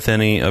familiar with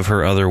any of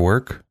her other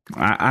work?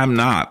 I'm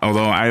not,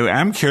 although I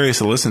am curious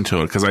to listen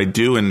to it because I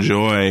do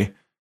enjoy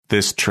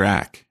this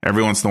track.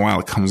 Every once in a while,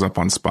 it comes up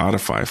on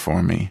Spotify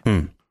for me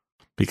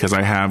because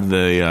I have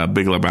the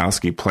Big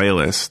Lebowski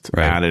playlist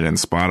added in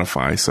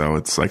Spotify. So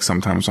it's like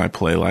sometimes I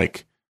play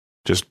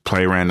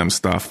random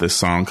stuff. This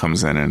song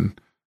comes in,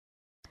 and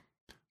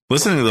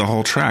listening to the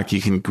whole track, you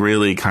can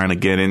really kind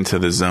of get into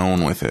the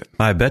zone with it.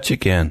 I bet you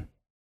can.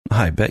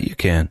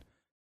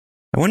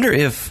 I wonder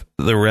if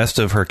the rest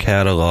of her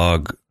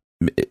catalog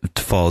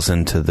falls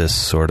into this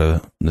sort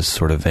of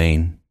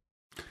vein.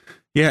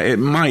 Yeah, it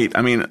might.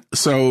 I mean,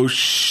 so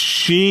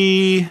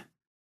she,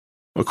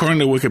 according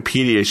to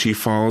Wikipedia, she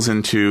falls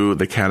into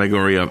the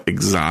category of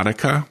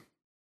exotica,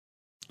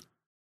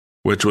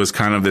 which was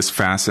kind of this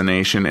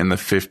fascination in the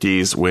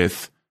 50s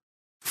with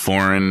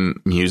foreign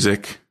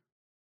music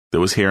that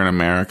was here in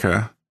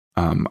America.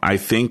 I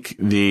think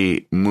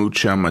the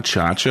Mucha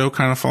Muchacho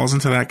kind of falls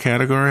into that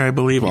category, I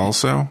believe,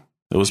 also.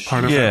 It was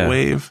part of that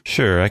wave.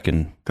 Sure, I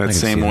can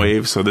same see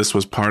wave. That. So this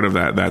was part of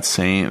that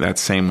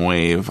same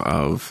wave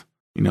of,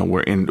 I don't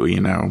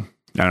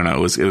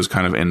know. It was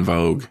kind of in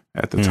vogue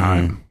at the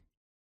time.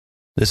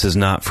 This is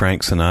not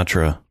Frank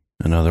Sinatra,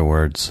 in other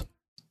words.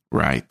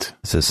 Right.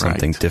 This is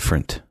something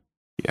different.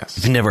 Yes.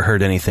 You've never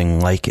heard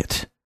anything like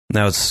it.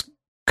 Now, it's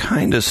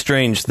kind of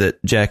strange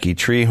that Jackie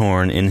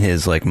Treehorn, in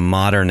his like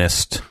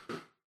modernist,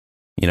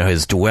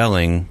 his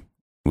dwelling,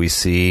 we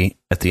see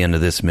at the end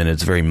of this minute,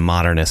 it's very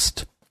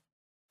modernist.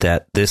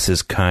 That this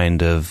is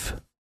kind of,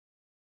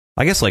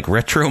 I guess, like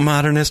retro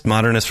modernist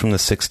from the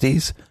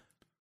 60s.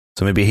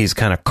 So maybe he's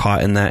kind of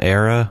caught in that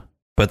era.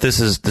 But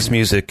this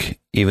music,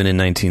 even in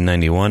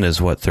 1991, is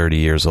 30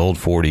 years old,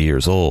 40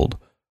 years old.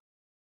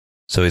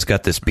 So he's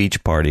got this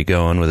beach party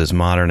going with his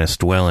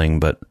modernist dwelling,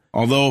 but...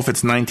 Although if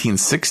it's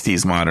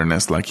 1960s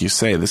modernist, like you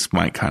say, this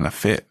might kind of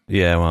fit.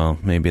 Yeah, well,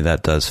 maybe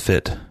that does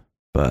fit,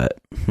 but...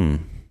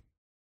 And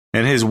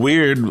his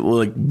weird,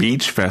 like,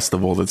 beach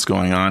festival that's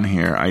going on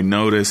here, I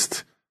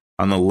noticed...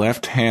 On the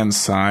left-hand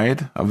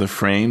side of the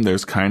frame,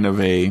 there's kind of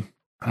I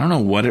don't know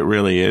what it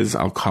really is.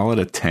 I'll call it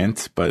a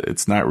tent, but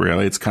it's not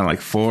really. It's kind of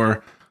like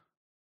 4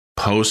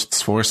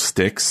 posts, 4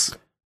 sticks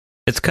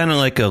It's kind of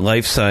like a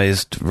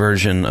life-sized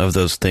version of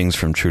those things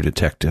from True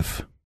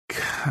Detective.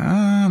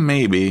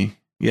 Maybe.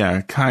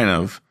 Yeah, kind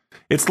of.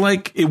 It's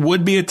like it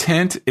would be a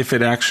tent if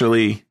it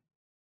actually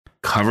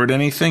covered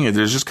anything.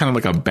 There's just kind of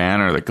like a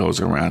banner that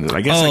goes around it.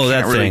 I guess. Oh,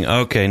 that thing.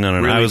 Okay, no.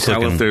 Really I was tell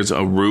looking if there's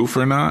a roof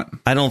or not.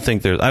 I don't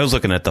think there's. I was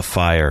looking at the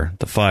fire.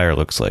 The fire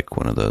looks like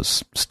one of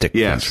those stick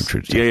things from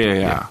True Detective.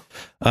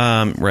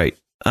 Yeah. Right.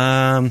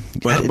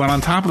 But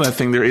on top of that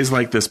thing, there is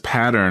like this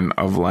pattern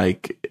of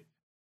like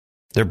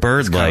they're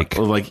bird-like,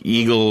 of like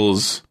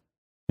eagles.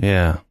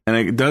 Yeah, and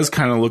it does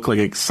kind of look like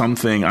it's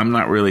something. I'm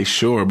not really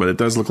sure, but it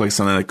does look like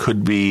something that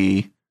could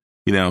be,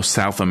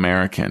 South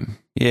American.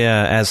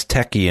 Yeah,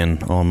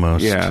 Aztecian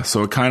almost. Yeah,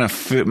 so it kind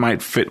of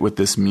might fit with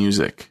this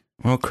music.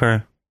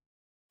 Okay.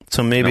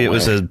 So maybe it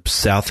was a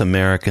South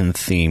American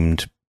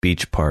themed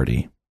beach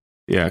party.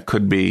 Yeah,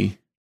 could be.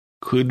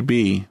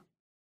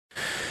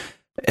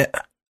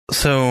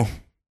 So,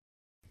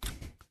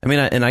 I mean,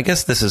 and I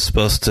guess this is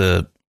supposed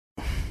to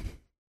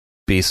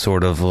be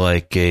sort of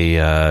like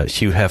a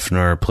Hugh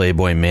Hefner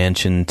Playboy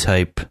Mansion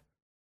type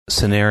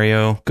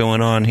scenario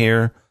going on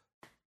here.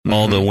 Mm-hmm.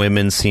 All the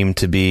women seem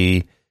to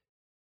be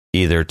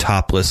either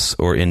topless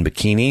or in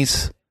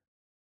bikinis,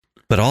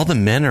 but all the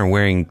men are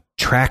wearing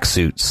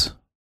tracksuits.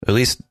 At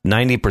least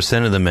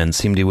 90% of the men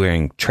seem to be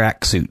wearing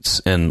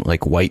tracksuits and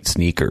like white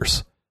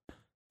sneakers.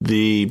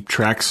 The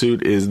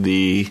tracksuit is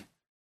the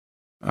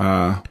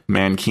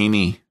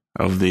mankini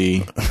of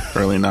the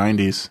early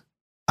 90s.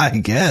 I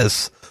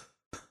guess.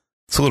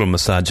 It's a little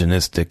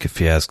misogynistic, if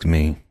you ask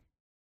me.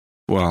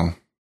 Well,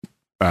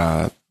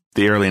 the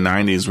early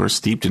 90s were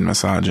steeped in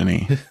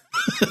misogyny,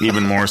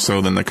 even more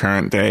so than the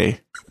current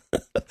day.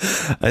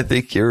 I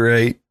think you're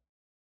right.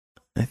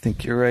 Do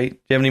you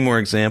have any more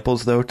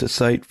examples, though, to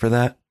cite for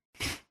that?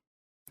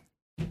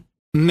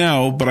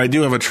 No, but I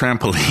do have a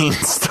trampoline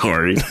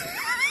story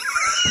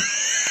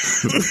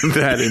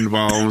that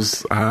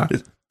involves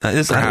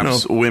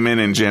perhaps women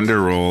and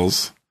gender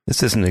roles.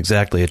 This isn't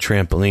exactly a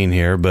trampoline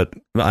here, but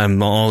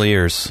I'm all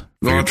ears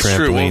for your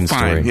trampoline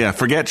story. Yeah,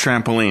 forget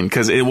trampoline,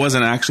 because it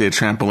wasn't actually a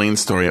trampoline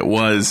story. It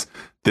was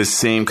this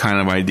same kind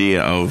of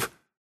idea of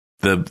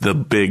the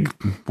big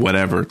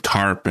whatever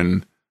tarp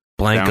and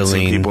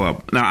bouncing people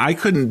up. Now, I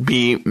couldn't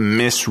be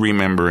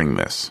misremembering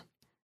this.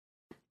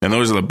 And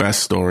those are the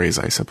best stories,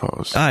 I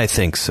suppose. I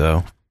think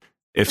so.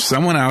 If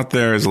someone out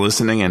there is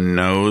listening and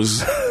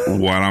knows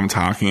what I'm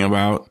talking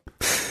about,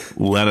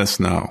 let us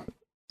know.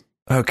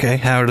 Okay,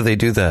 how do they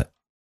do that?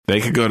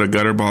 They could go to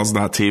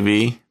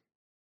gutterballs.tv,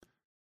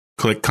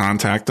 click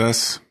contact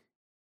us,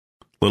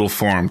 little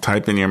form,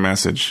 type in your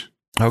message.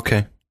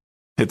 Okay.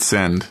 Hit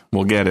send.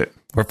 We'll get it.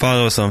 Or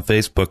follow us on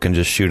Facebook and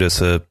just shoot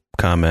us a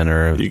comment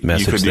or a message there.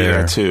 You could do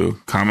that too.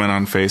 Comment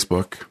on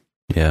Facebook.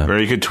 Yeah. Or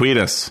you could tweet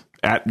us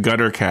at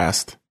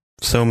Guttercast.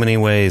 So many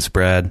ways,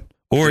 Brad.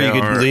 Or you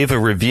could leave a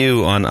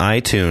review on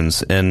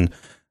iTunes and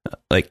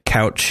like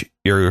couch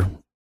your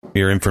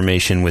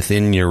information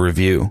within your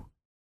review.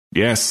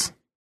 Yes.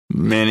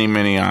 Many,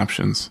 many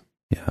options.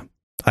 Yeah.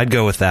 I'd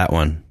go with that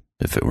one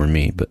if it were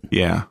me, but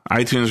yeah,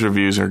 iTunes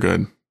reviews are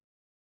good.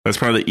 That's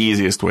probably the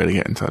easiest way to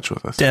get in touch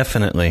with us.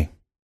 Definitely.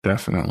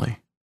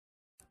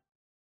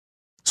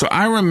 So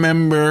I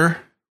remember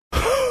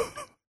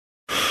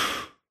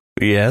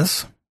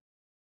yes,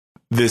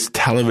 this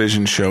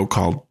television show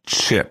called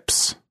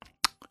CHiPs.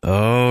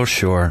 Oh,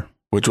 sure.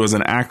 Which was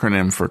an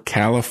acronym for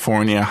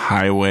California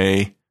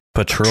Highway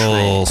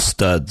Patrol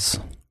Studs.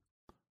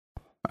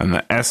 And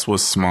the S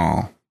was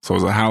small. So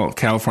it was a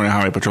California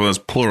Highway Patrol. It was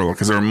plural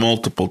because there were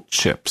multiple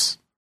CHiPs.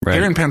 Right.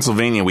 Here in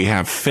Pennsylvania, we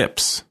have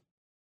PHIPs.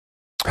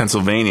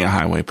 Pennsylvania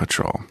Highway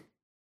Patrol.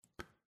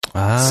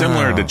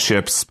 Similar to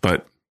CHiPs,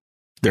 but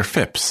they're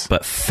PHIPs.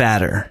 But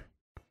fatter.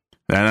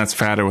 And that's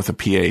fatter with a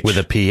PH. With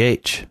a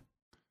PH.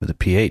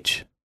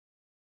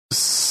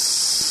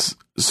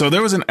 So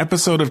there was an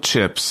episode of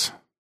CHiPs.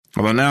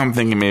 Although now I'm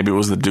thinking maybe it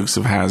was the Dukes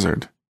of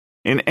Hazzard.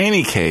 In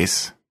any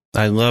case.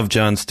 I love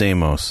John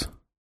Stamos.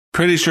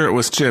 Pretty sure it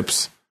was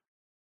CHiPs.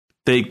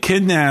 They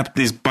kidnapped,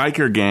 these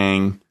biker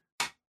gang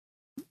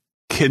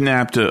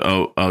kidnapped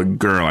a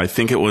girl. I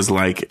think it was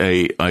like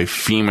a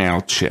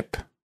female chip.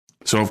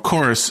 So, of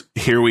course,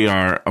 here we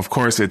are. Of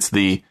course, it's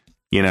the,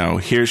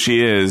 here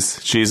she is.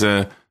 She's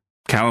a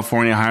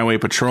California Highway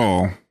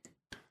Patrol.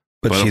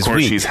 But of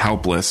course, she's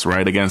helpless,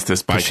 right, against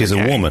this biker gang. She's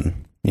a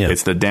woman. Yeah.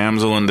 It's the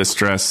damsel in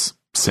distress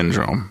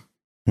syndrome.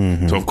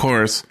 Mm-hmm. So, of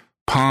course,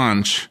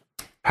 Ponch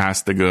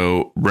has to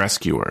go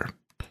rescue her.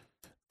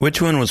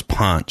 Which one was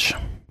Ponch?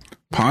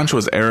 Ponch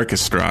was Eric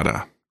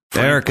Estrada.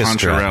 Eric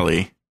Estrada.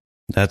 Poncharelli.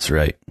 That's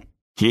right.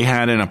 He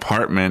had an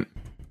apartment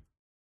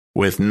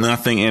with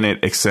nothing in it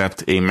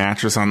except a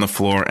mattress on the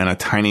floor and a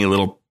tiny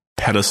little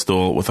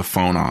pedestal with a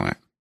phone on it.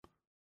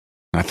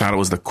 And I thought it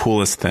was the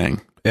coolest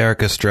thing.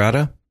 Eric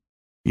Estrada?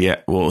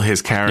 Yeah, well,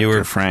 his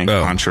character, Frank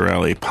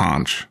Poncharelli,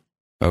 Ponch.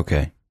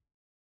 Okay.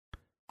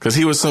 Because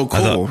he was so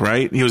cool,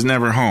 right? He was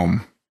never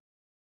home.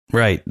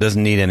 Right.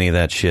 Doesn't need any of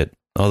that shit.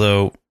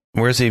 Although,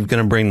 where's he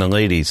going to bring the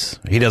ladies?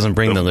 He doesn't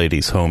bring the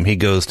ladies home. He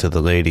goes to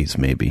the ladies,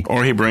 maybe.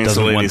 Or he brings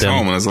the ladies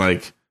home and is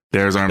like,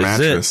 There's our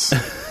mattress.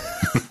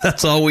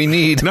 That's all we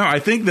need. No, I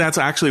think that's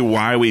actually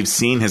why we've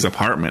seen his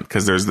apartment,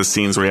 because there's the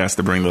scenes where he has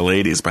to bring the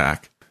ladies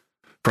back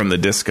from the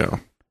disco.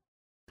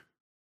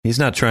 He's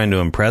not trying to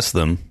impress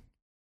them.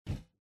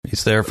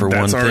 He's there for one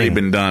thing. That's already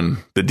been done.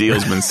 The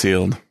deal's been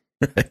sealed.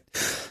 Right.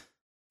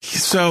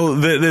 So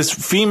this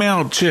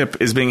female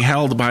Chip is being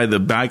held by the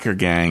biker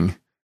gang,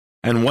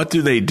 and what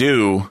do they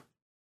do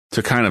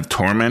to kind of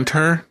torment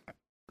her?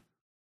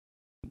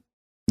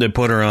 They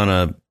put her on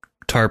a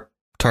tarpaulin.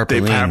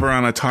 They pap her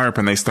on a tarp,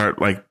 and they start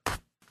like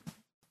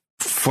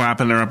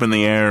flapping her up in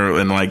the air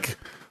and like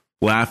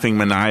laughing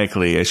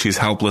maniacally as she's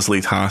helplessly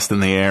tossed in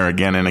the air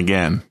again and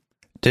again.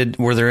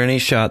 Were there any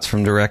shots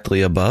from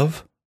directly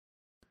above?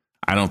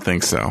 I don't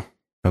think so.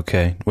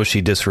 Okay. Was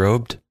she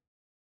disrobed?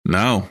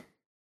 No.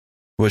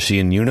 Was she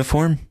in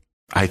uniform?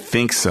 I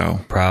think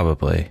so.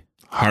 Probably.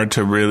 Hard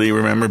to really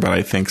remember, but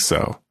I think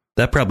so.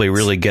 That probably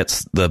really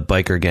gets the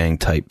biker gang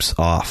types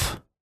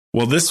off.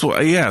 Well, so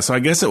I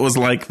guess it was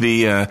like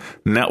the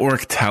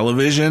network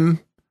television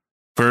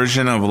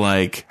version of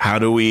like, how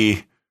do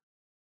we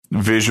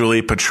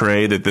visually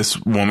portray that this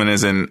woman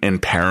is in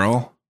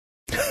peril?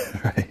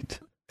 Right.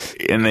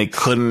 And they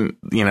couldn't,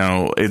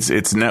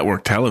 it's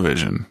network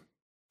television.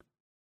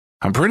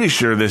 I'm pretty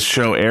sure this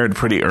show aired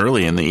pretty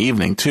early in the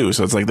evening too,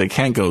 so it's like they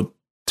can't go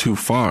too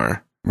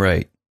far.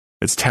 Right.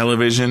 It's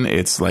television.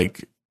 It's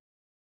like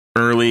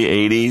early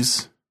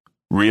 80s,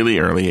 really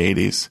early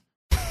 80s.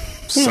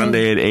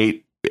 Sunday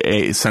at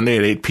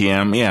 8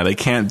 p.m. Yeah, they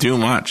can't do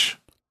much.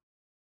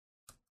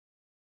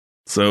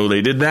 So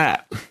they did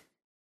that.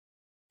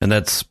 And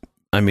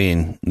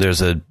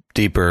there's a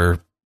deeper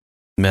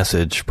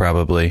message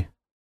probably.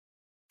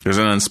 There's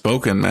an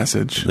unspoken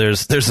message.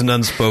 There's an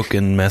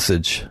unspoken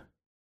message.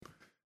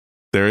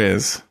 There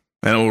is.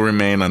 And it will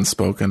remain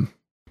unspoken.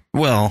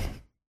 Well,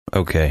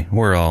 okay, we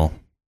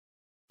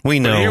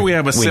know. But here we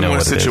have a similar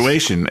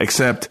situation,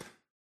 except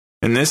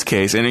in this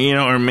case, and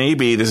or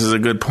maybe this is a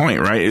good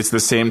point, right? It's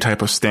the same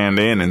type of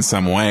stand-in in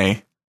some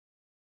way.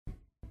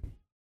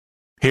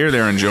 Here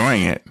they're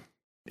enjoying it.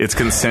 It's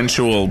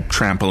consensual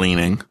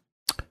trampolining.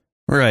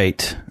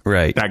 Right.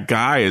 That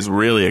guy is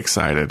really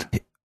excited.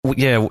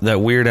 Yeah,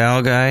 that Weird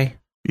Al guy.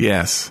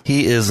 Yes.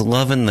 He is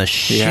loving the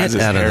shit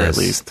out of this. At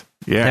least.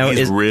 Yeah, now,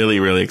 he's really,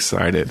 really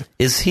excited.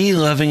 Is he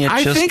loving it?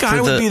 I think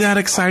I would be that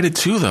excited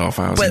too, though, if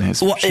I was in his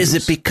shoes. Is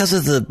it because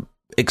of the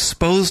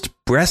exposed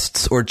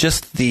breasts, or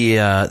just the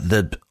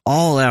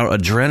all-out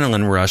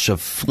adrenaline rush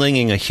of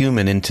flinging a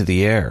human into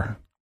the air?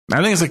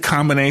 I think it's a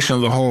combination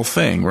of the whole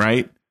thing,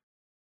 right?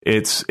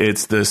 It's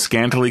the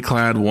scantily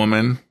clad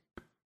woman,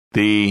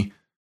 the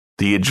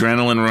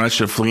adrenaline rush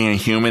of flinging a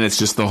human. It's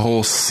just the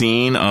whole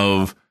scene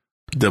of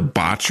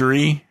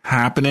debauchery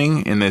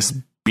happening in this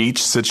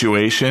beach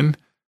situation.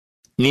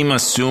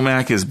 Yma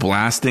Sumac is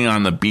blasting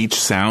on the beach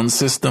sound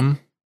system.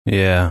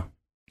 Yeah.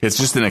 It's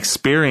just an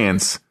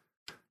experience.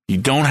 You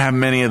don't have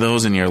many of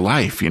those in your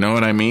life. You know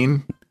what I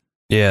mean?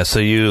 Yeah. So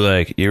you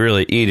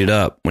really eat it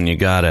up when you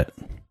got it.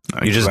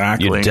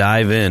 Exactly. You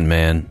dive in,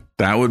 man.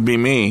 That would be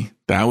me.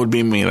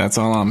 That's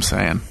all I'm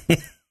saying.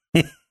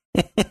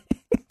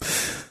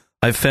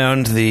 I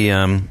found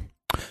the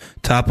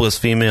topless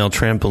female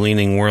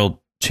trampolining world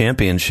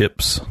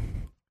championships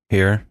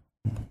here.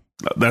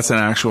 That's an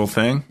actual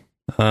thing?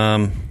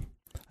 I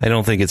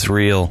don't think it's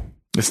real.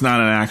 It's not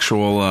an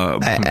actual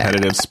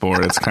competitive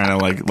sport. It's kind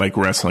of like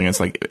wrestling. It's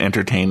like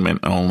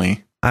entertainment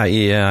only.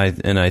 I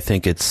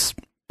think it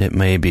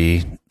may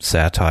be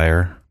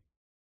satire,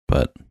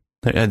 but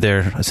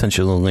they're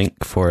essentially a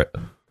link for it.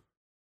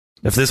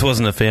 If this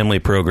wasn't a family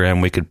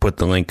program, we could put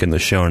the link in the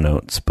show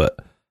notes, but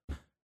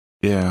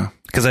yeah,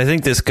 because I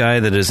think this guy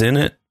that is in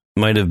it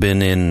might have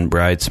been in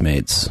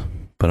Bridesmaids,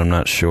 but I'm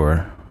not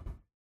sure.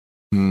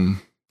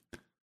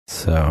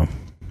 So,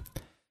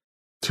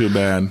 too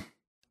bad.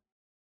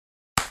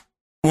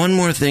 One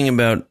more thing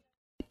about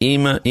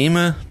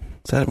Yma.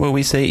 Is that what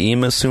we say?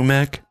 Yma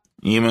Sumac?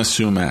 Yma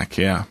Sumac,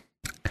 yeah.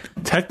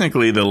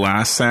 Technically, the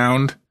last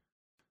sound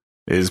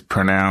is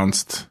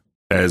pronounced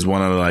as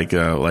one of like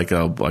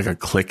a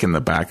click in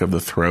the back of the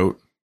throat.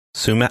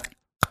 Sumac?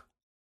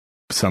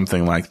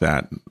 Something like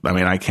that. I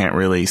mean, I can't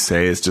really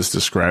say it's just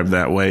described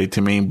that way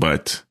to me,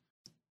 but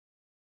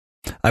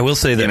I will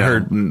say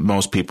that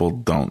most people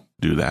don't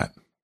do that.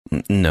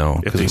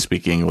 No. If they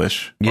speak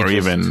English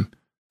even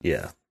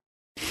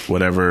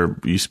whatever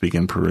you speak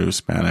in Peru,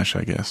 Spanish,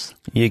 I guess.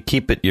 You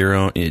keep it your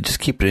own. You just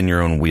keep it in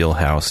your own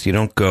wheelhouse. You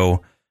don't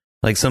go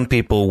like some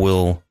people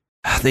will.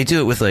 They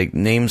do it with like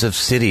names of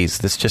cities.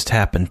 This just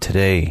happened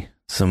today.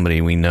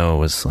 Somebody we know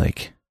was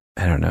like,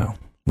 I don't know.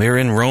 We were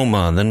in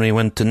Roma, then we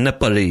went to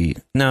Napoli.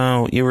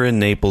 No, you were in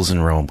Naples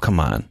and Rome. Come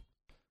on.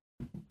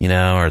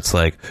 Or it's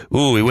like,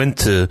 ooh, we went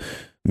to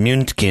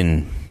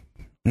München.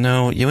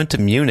 No, you went to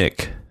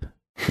Munich.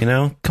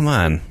 Come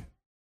on,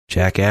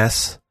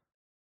 jackass.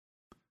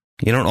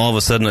 You don't all of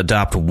a sudden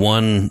adopt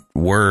one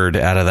word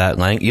out of that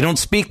language. You don't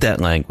speak that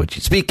language.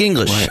 You speak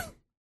English. Right.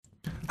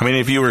 I mean,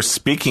 if you were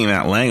speaking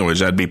that language,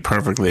 that'd be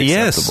perfectly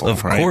acceptable.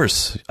 Yes, of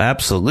course.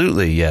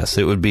 Absolutely, yes.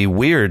 It would be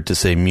weird to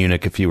say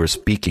Munich if you were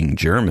speaking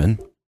German.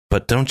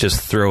 but don't just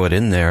throw it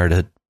in there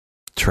to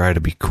try to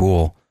be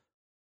cool.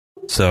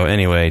 So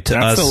anyway,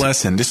 that's the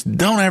lesson. Just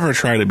don't ever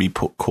try to be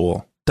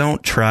cool.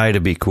 Don't try to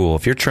be cool.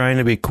 If you're trying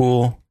to be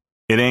cool,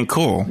 it ain't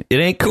cool.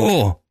 It ain't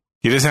cool.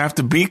 You just have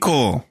to be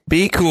cool.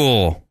 Be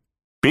cool.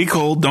 Be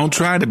cool. Don't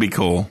try to be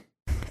cool.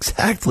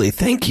 Exactly.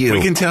 Thank you.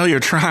 We can tell you're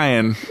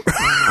trying.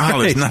 Oh,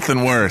 there's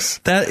nothing worse.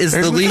 That is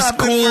the least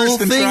cool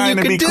thing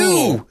you can do.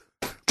 Cool.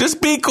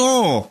 Just be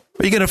cool.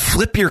 Are you going to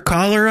flip your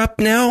collar up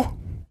now?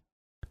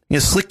 You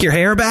slick your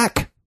hair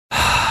back?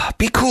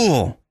 Be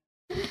cool.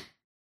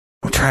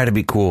 Try to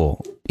be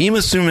cool. Yma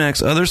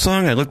Sumak's other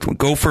song, I looked,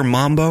 Go for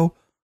Mambo.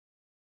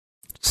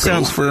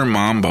 Go for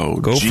Mambo.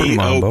 Go for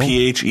Mambo.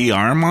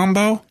 Gopher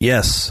Mambo?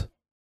 Yes.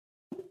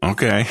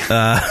 Okay.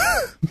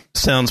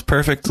 Sounds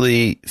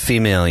perfectly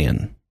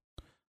femalian.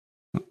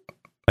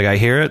 Like I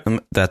hear it,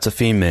 that's a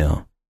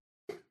female.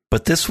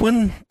 But this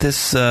one,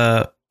 this,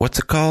 what's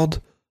it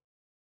called?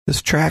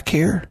 This track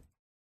here?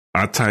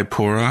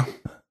 Ataipura.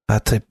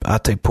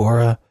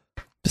 Ataipura.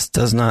 Just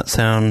does not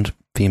sound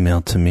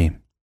female to me.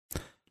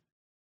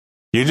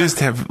 You just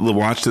have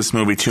watched this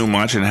movie too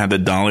much and had the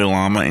Dalai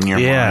Lama in your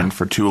mind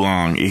for too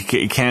long.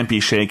 It can't be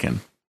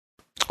shaken.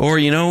 Or,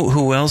 you know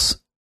who else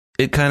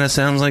it kind of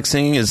sounds like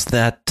singing is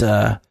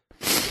that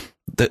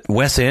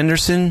Wes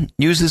Anderson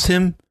uses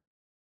him.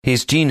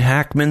 He's Gene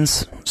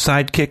Hackman's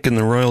sidekick in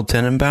the Royal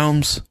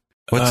Tenenbaums.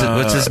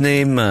 What's his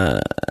name? I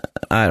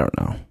don't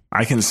know.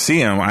 I can see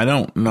him. I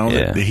don't know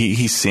that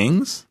he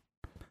sings.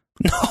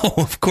 No,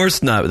 of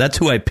course not. That's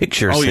who I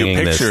picture singing you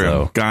picture this, him.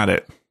 though. Got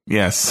it.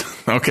 Yes.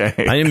 Okay.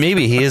 I mean,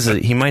 maybe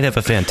he might have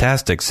a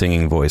fantastic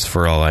singing voice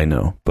for all I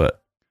know,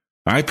 but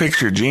I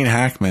picture Gene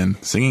Hackman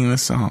singing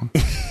this song.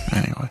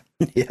 Anyway.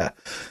 Yeah.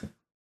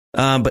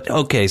 But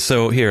okay,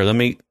 so here,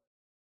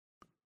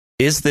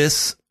 is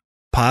this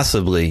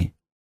possibly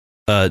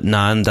a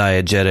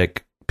non-diegetic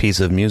piece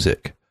of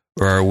music?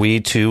 Or are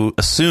we to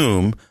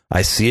assume,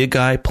 I see a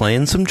guy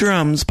playing some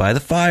drums by the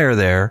fire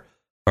there,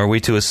 are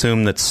we to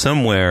assume that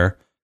somewhere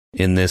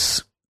in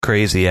this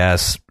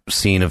crazy-ass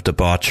scene of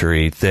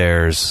debauchery,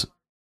 there's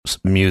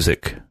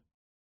music,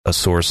 a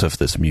source of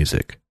this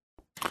music?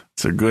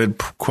 It's a good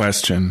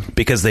question.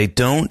 Because the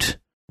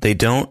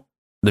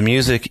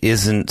music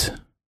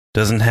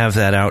doesn't have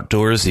that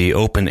outdoorsy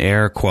open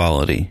air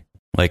quality,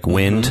 like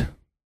wind,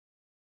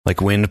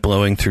 like wind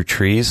blowing through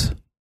trees.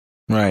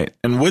 Right.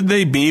 And would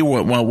they be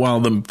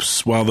while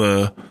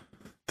the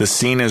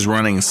scene is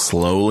running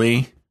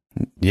slowly?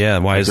 Yeah,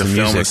 why is the film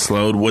music is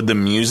slowed? Would the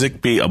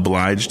music be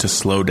obliged to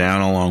slow down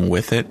along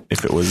with it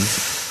if it was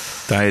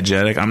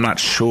diegetic? I'm not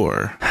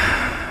sure.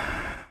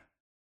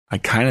 I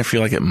kind of feel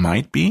like it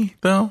might be,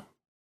 though.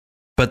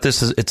 But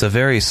it's a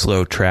very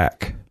slow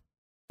track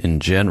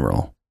in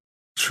general.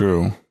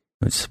 True.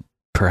 It's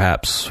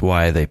perhaps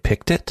why they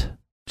picked it.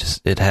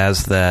 Just it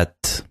has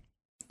that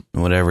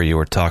whatever you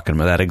were talking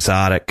about, that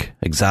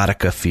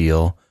exotica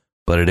feel,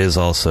 but it is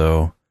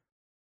also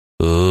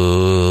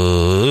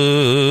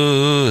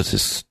it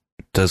just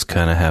does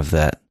kind of have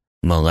that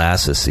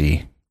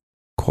molassesy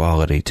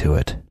quality to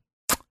it.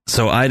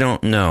 So I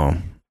don't know.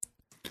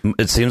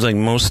 It seems like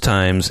most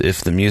times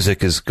if the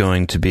music is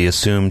going to be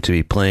assumed to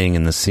be playing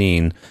in the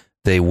scene,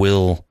 they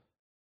will,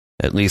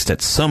 at least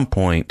at some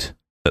point,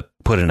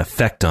 put an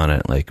effect on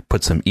it, like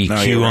put some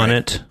EQ on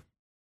it,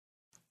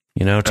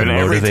 to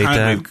motivate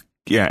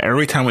that.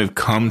 Every time we've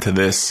come to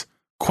this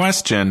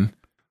question,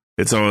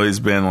 it's always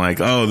been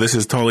like, oh, this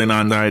is totally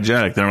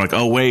non-diegetic. They're like,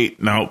 oh,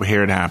 wait, no,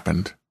 here it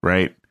happened,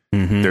 right?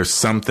 Mm-hmm. There's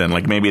something,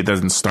 like maybe it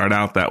doesn't start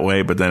out that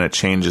way, but then it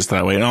changes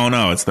that way. Oh,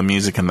 no, it's the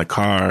music in the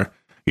car.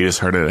 You just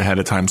heard it ahead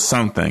of time,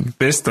 something.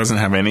 This doesn't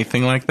have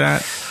anything like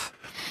that.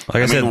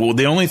 Like I said,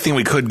 the only thing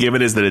we could give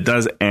it is that it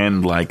does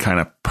end like kind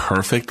of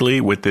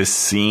perfectly with this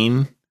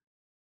scene.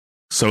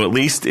 So at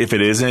least if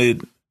it is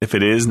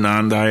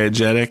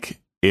non-diegetic,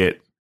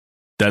 it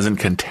doesn't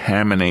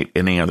contaminate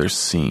any other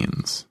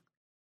scenes.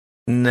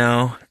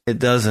 No, it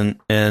doesn't.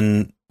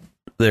 And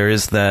there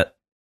is that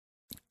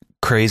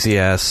crazy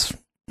ass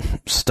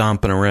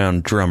stomping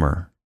around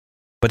drummer.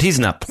 But he's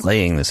not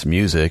playing this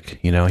music,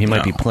 he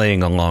might be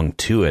playing along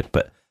to it,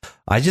 but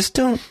I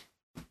don't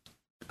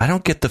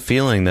get the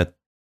feeling that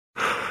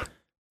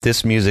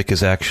this music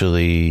is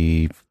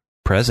actually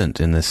present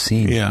in this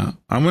scene. Yeah.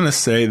 I'm going to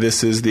say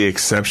this is the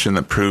exception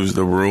that proves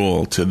the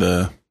rule to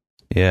the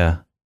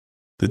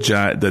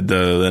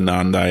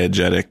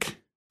non-diegetic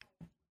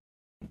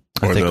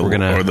or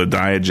the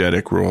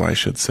diegetic rule, I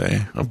should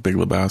say, of Big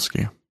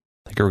Lebowski. I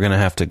think we're going to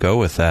have to go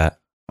with that.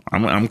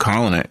 I'm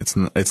calling it.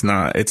 It's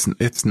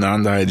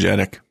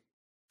non-diegetic.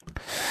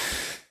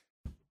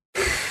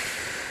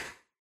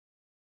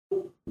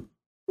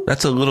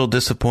 That's a little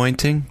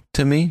disappointing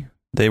to me.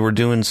 They were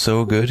doing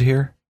so good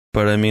here,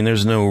 but I mean,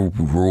 there's no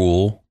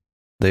rule.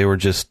 They were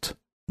just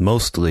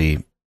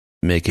mostly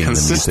making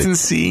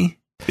consistency the music.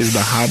 Is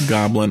the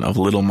hobgoblin of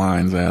little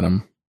minds,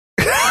 Adam.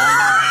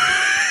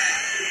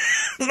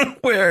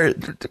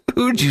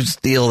 Who'd you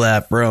steal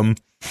that from?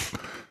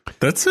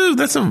 That's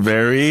a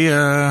very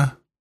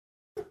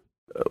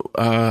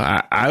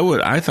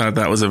I thought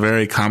that was a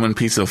very common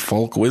piece of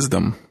folk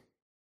wisdom.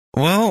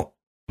 Well,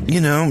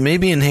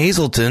 maybe in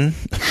Hazleton.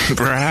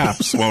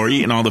 Perhaps, while we're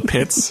eating all the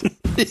pits.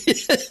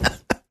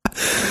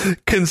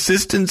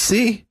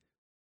 Consistency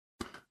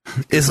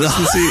is the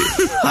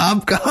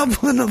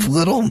hobgoblin of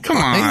little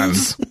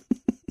minds. On.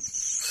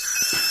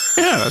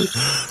 Yeah,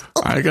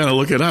 I gotta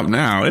look it up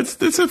now.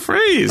 It's a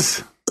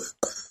phrase.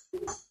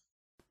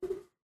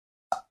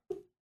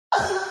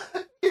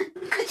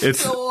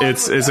 It's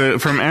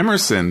from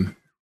Emerson.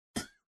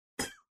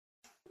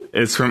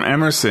 It's from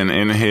Emerson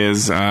in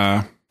his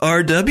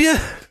RW?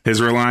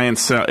 His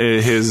reliance,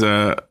 his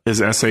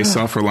essay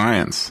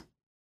Self-Reliance.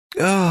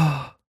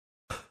 Oh.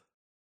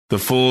 The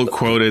full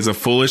quote is, "A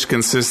foolish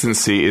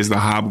consistency is the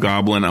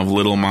hobgoblin of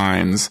little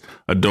minds,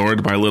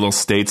 adored by little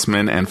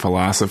statesmen and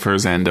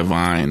philosophers and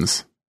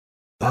divines."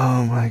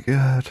 Oh my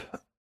God.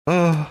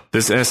 Oh.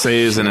 This essay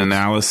is an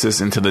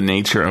analysis into the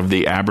nature of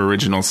the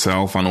aboriginal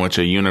self on which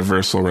a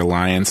universal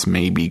reliance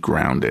may be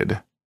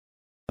grounded.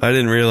 I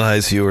didn't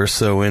realize you were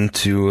so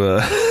into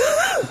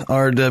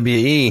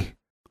RWE.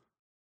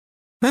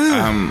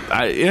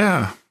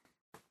 Yeah.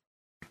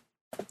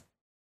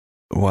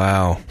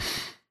 Wow.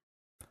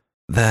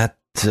 That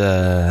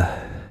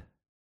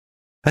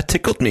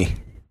tickled me.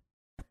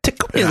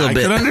 Tickled me a little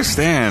bit. I could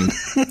understand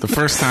the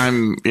first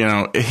time,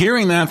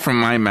 hearing that from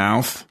my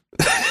mouth.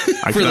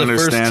 I could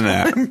understand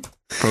that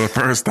for the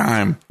first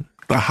time.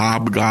 The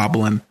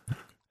hobgoblin.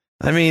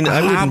 I mean,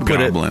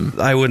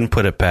 I wouldn't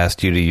put it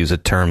past you to use a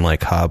term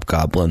like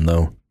hobgoblin,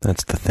 though.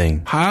 That's the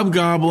thing.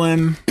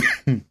 Hobgoblin.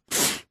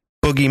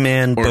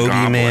 Boogeyman,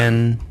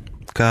 bogeyman,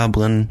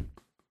 goblin.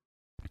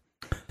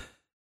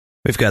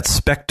 We've got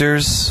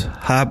specters,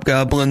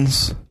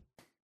 hobgoblins.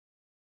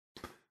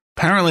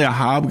 Apparently, a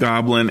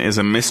hobgoblin is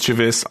a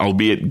mischievous,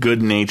 albeit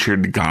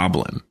good-natured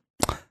goblin.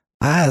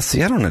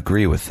 See, I don't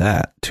agree with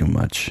that too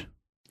much.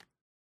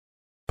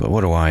 But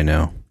what do I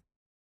know?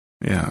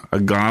 Yeah, a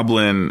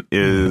goblin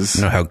is...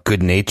 I know how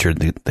good-natured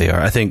they are.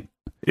 I think...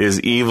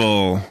 is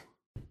evil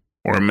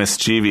or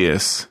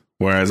mischievous,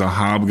 whereas a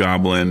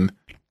hobgoblin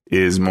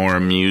is more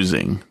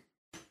amusing.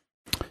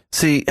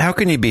 See, how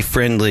can he be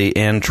friendly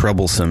and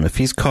troublesome? If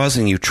he's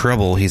causing you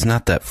trouble, he's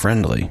not that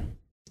friendly.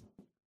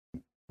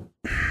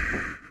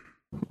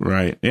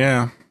 Right,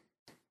 yeah.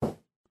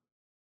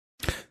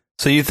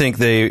 So you think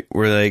they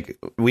were like,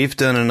 we've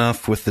done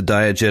enough with the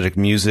diegetic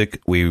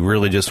music. We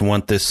really just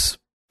want this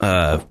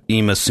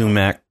Yma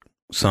Sumac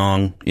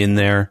song in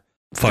there.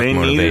 Fuck they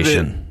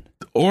motivation.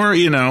 Or,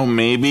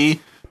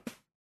 maybe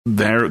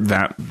they're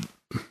that...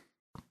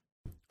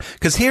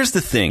 Because here's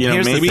the thing.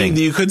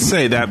 Maybe you could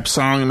say that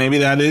song, maybe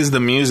that is the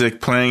music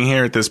playing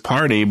here at this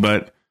party,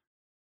 but,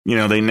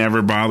 they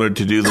never bothered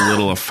to do the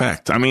little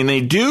effect. I mean,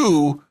 they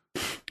do...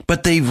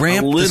 But they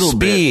ramp the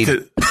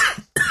speed.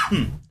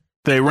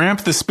 They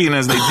ramp the speed, and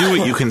as they do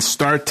it, you can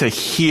start to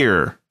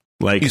hear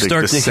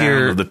the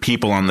sound of the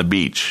people on the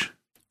beach.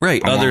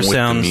 Right, other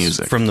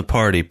sounds from the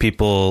party,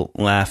 people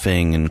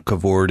laughing and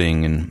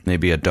cavorting, and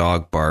maybe a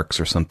dog barks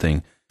or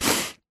something.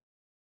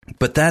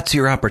 But that's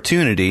your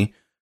opportunity.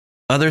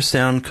 Other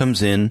sound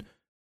comes in,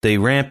 they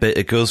ramp it,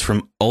 it goes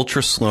from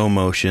ultra slow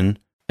motion,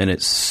 and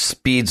it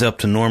speeds up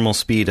to normal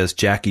speed as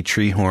Jackie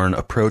Treehorn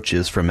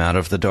approaches from out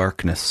of the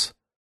darkness.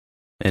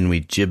 And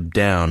we jib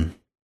down,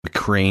 we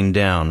crane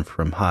down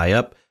from high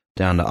up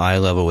down to eye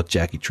level with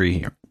Jackie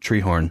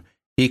Treehorn.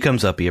 He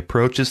comes up, he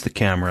approaches the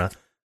camera,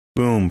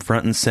 boom,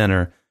 front and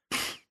center.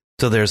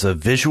 So there's a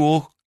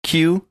visual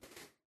cue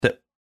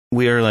that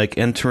we are like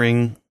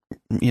entering,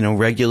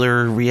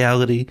 regular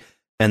reality,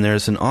 and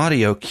there's an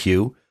audio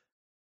cue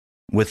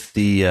with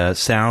the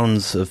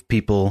sounds of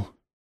people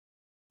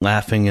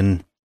laughing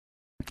and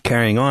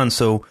carrying on.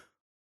 So,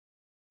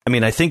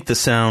 I think the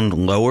sound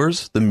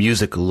lowers, the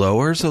music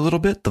lowers a little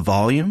bit, the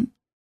volume,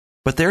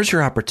 but there's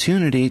your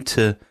opportunity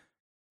to,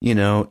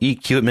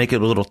 EQ it, make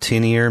it a little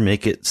tinnier,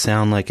 make it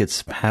sound like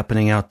it's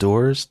happening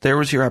outdoors. There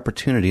was your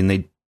opportunity, and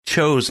they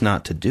chose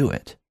not to do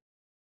it.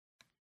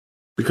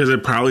 Because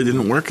it probably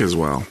didn't work as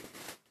well.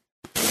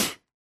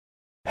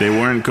 They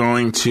weren't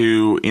going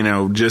to,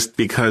 just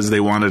because they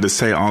wanted to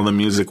say all the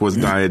music was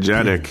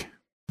diegetic,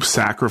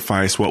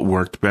 sacrifice what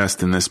worked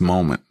best in this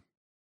moment.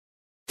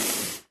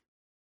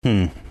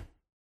 I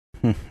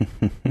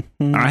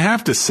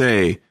have to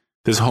say,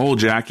 this whole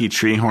Jackie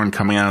Treehorn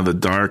coming out of the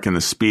dark and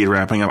the speed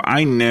wrapping up,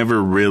 I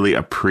never really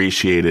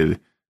appreciated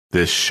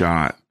this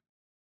shot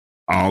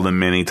all the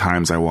many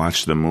times I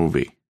watched the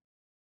movie.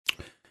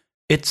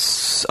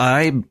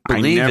 I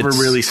never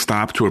really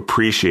stopped to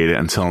appreciate it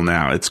until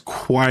now. It's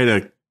quite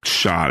a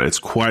shot. It's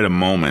quite a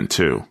moment,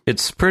 too.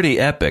 It's pretty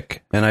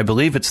epic, and I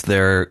believe it's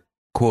their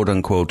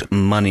quote-unquote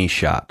money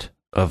shot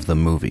of the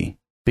movie.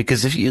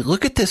 Because if you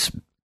look at this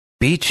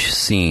beach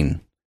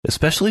scene,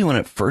 especially when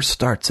it first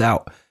starts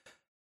out,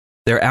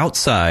 they're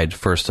outside,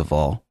 first of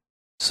all.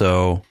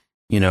 So,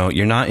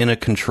 you're not in a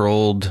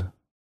controlled,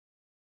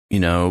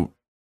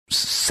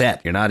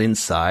 set. You're not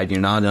inside. You're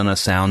not on a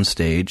sound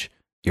stage.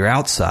 You're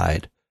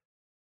outside.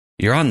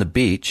 You're on the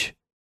beach.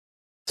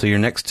 So you're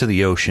next to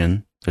the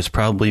ocean. There's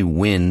probably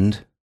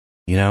wind.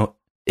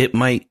 It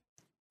might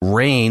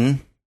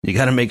rain. You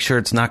got to make sure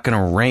it's not going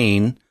to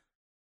rain.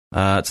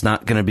 It's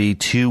not going to be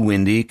too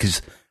windy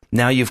because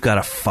now you've got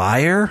a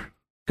fire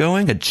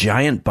going, a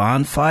giant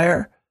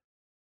bonfire.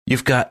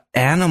 You've got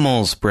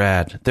animals,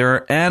 Brad. There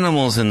are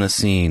animals in the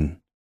scene.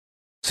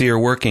 So you're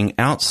working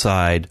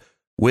outside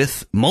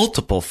with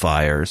multiple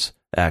fires,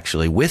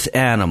 actually, with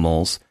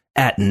animals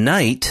at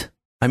night.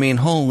 I mean,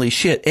 holy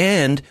shit.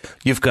 And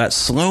you've got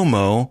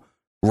slow-mo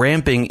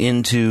ramping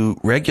into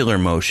regular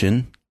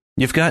motion.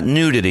 You've got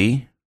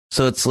nudity.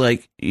 So it's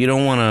like you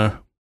don't want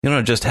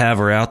to just have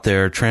her out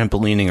there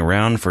trampolining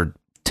around for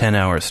 10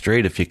 hours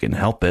straight if you can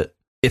help it.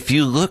 If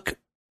you look,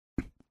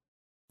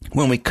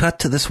 when we cut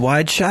to this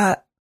wide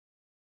shot,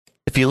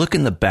 if you look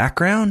in the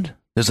background,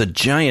 there's a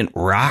giant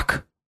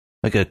rock,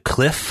 like a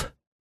cliff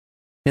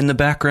in the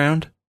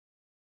background.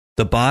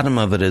 The bottom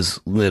of it is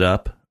lit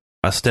up,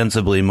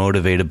 ostensibly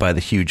motivated by the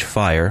huge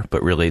fire,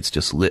 but really it's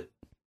just lit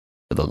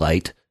with a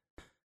light.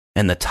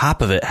 And the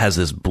top of it has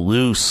this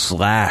blue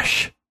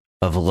slash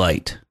of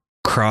light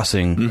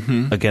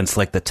crossing against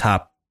like the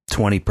top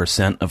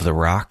 20% of the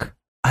rock.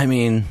 I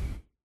mean,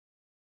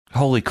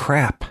 holy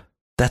crap.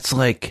 That's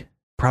like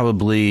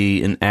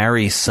probably an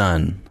Aries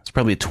sun. It's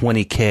probably a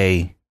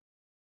 20K,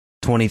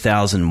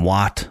 20,000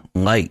 watt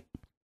light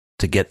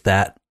to get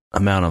that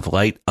amount of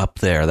light up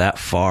there that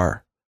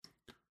far.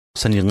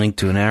 Send you a link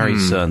to an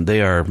Aries sun.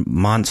 They are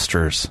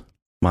monsters,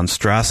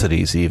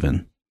 monstrosities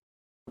even.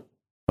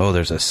 Oh,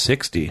 there's a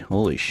 60.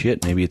 Holy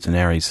shit, maybe it's an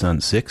Aries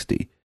sun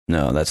 60.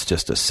 No, that's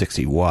just a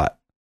 60 watt.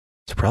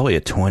 It's probably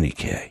a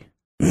 20K.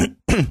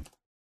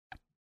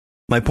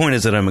 My point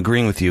is that I'm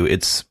agreeing with you.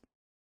 It's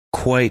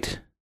quite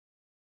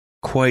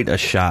a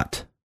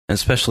shot,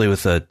 especially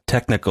with the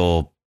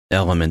technical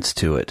elements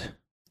to it.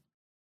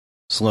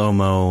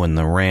 Slow-mo and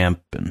the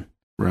ramp and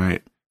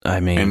right. I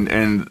mean,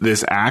 and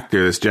this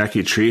actor, this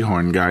Jackie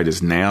Treehorn guy,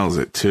 just nails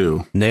it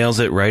too. Nails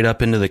it right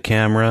up into the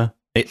camera.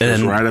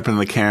 And right up into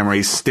the camera.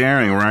 He's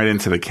staring right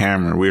into the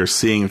camera. We are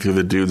seeing through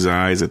the dude's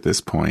eyes at this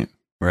point.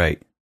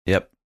 Right.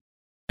 Yep.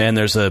 And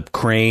there's a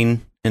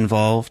crane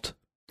involved.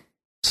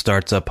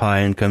 Starts up high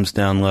and comes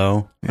down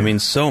low. Yeah. I mean,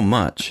 so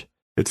much.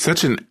 It's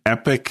such an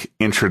epic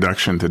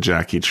introduction to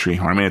Jackie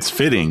Treehorn. I mean, it's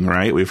fitting,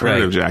 right? We've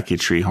heard of Jackie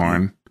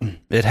Treehorn.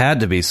 It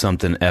had to be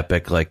something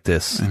epic like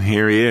this. And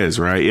here he is,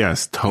 right?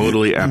 Yes,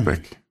 totally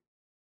epic.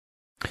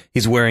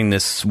 He's wearing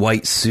this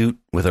white suit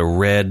with a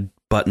red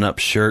button-up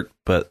shirt,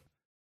 but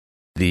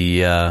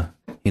the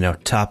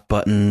top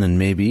button and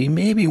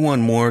maybe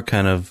one more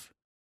kind of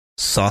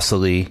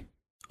saucily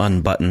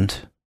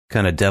unbuttoned,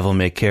 kind of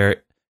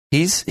devil-may-care.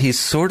 He's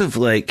sort of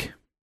like,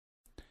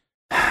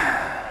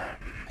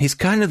 he's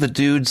kind of the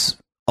dude's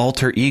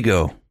alter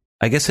ego.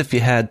 I guess if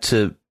you had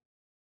to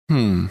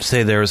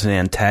say there was an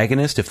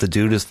antagonist, if the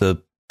dude is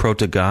the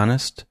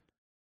protagonist,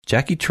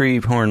 Jackie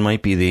Treehorn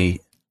might be the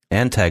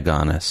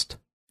antagonist.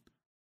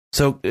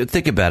 So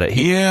think about it.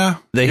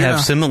 They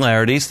have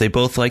similarities. They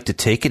both like to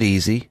take it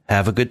easy,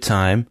 have a good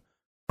time.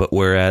 But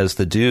whereas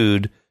the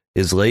dude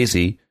is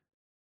lazy,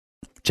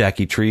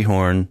 Jackie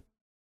Treehorn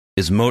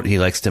he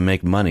likes to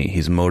make money.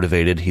 He's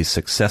motivated. He's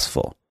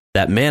successful.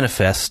 That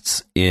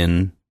manifests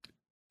in,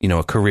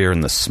 a career in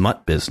the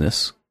smut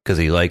business because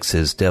he likes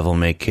his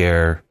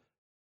devil-may-care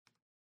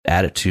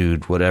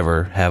attitude,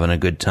 whatever, having a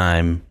good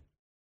time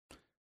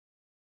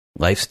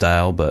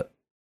lifestyle. But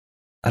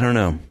I don't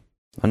know.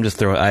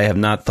 I have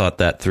not thought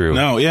that through.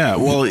 No, yeah.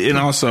 Well, and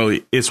also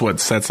it's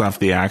what sets off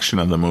the action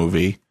of the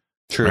movie.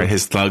 True. Right?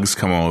 His thugs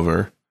come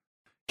over.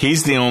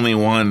 He's the only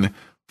one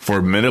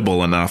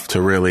formidable enough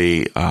to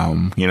really,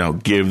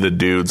 give the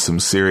dude some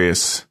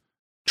serious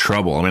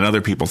trouble. I mean, other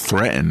people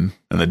threaten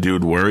and the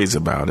dude worries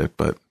about it,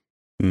 but.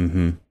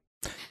 Mm-hmm.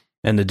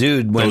 And the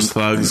dude, those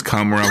thugs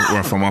come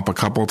rough him up a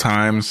couple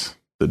times.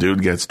 The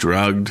dude gets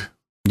drugged.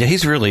 Yeah,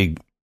 he's really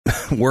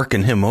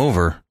working him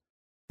over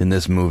in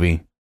this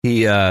movie.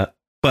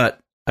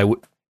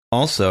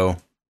 Also,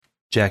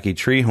 Jackie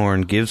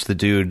Treehorn gives the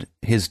dude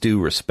his due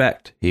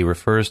respect. He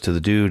refers to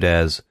the dude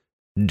as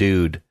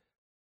dude.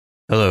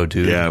 Hello,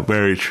 dude. Yeah,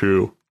 very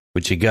true.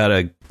 But you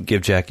gotta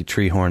give Jackie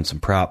Treehorn some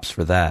props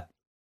for that.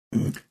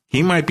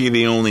 He might be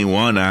the only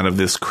one out of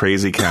this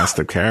crazy cast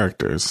of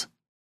characters.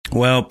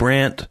 Well,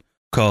 Brandt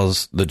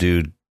calls the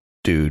dude.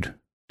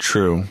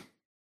 True.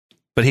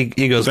 But he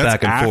goes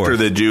back and forth. After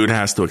the dude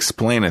has to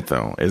explain it,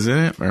 though, isn't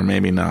it? Or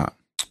maybe not.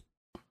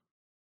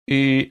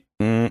 It's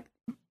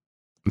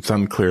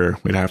unclear.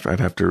 I'd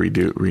have to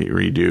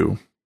redo.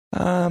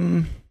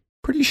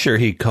 Pretty sure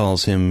he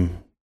calls him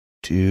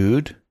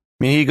dude.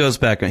 I mean, he goes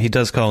back. He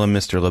does call him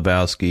Mr.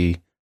 Lebowski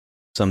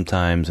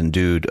sometimes and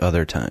dude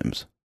other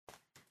times.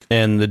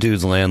 And the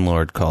dude's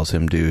landlord calls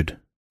him dude.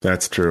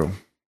 That's true.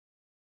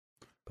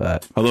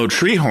 But although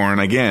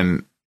Treehorn,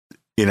 again,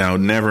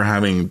 never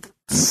having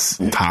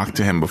talked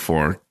to him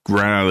before,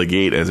 right out of the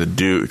gate as a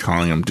dude,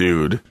 calling him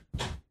dude.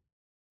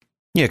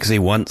 Yeah, because he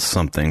wants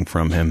something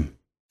from him.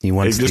 He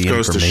wants the information. It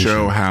just goes to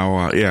show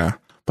how,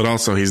 But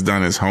also, he's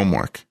done his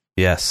homework.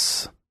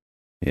 Yes.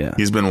 Yeah.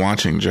 He's been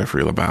watching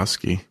Jeffrey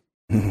Lebowski.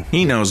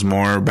 He knows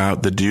more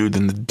about the dude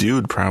than the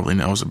dude probably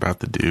knows about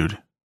the dude.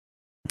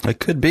 It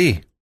could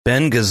be.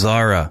 Ben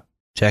Gazzara,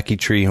 Jackie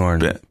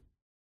Treehorn.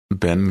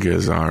 Ben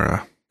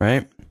Gazzara.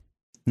 Right?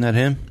 Isn't that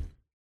him?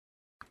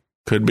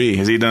 Could be.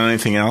 Has he done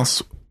anything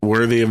else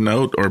worthy of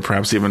note, or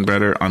perhaps even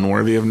better,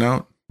 unworthy of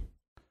note?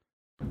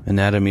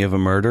 Anatomy of a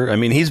Murder. I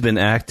mean, he's been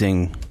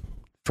acting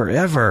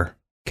forever.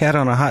 Cat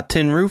on a Hot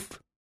Tin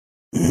Roof.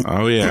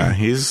 Oh, yeah.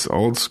 He's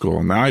old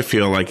school. Now I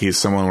feel like he's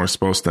someone we're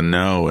supposed to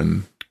know,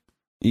 and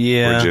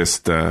we're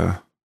just...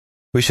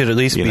 we should at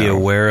least be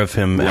aware of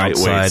him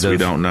outside of... we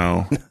don't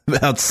know.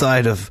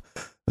 outside of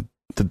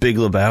The Big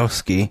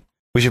Lebowski.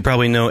 We should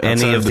probably know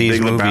any of these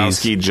movies. Big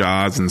Lebowski,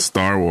 Jaws, and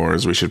Star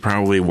Wars. We should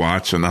probably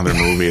watch another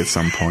movie at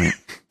some point.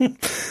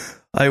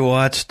 I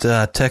watched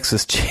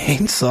Texas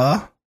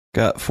Chainsaw.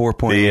 Got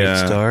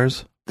 4.8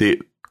 stars.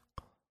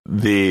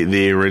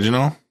 The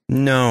original?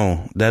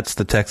 No, that's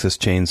the Texas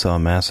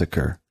Chainsaw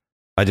Massacre.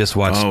 I just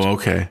watched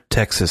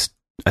Texas.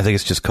 I think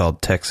it's just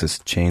called Texas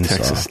Chainsaw.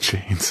 Texas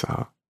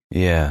Chainsaw.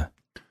 Yeah.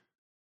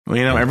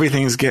 Well,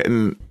 everything's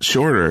getting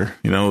shorter.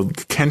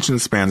 Attention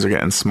spans are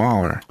getting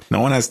smaller.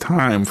 No one has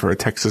time for a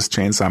Texas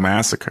Chainsaw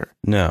Massacre.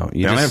 No.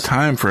 You don't have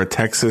time for a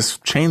Texas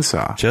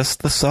Chainsaw.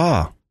 Just the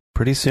Saw.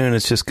 Pretty soon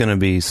it's just going to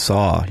be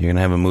Saw. You're going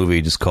to have a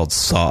movie just called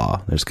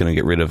Saw. They're just going to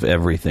get rid of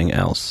everything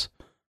else.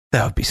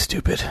 That would be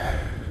stupid.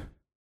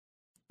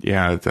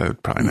 Yeah, that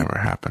would probably never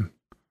happen.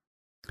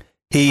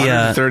 He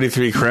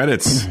 133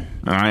 credits on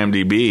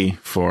IMDb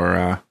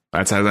for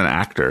that's as an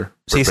actor.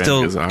 Is he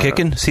still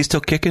kicking? Is he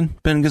still kicking,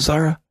 Ben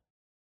Gazzara?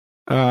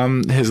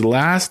 His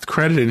last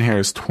credit in here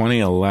is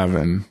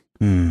 2011.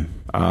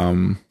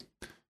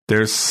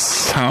 There's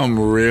some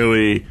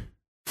really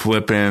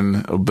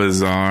flippin'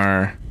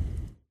 bizarre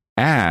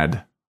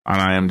ad on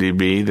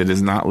IMDb that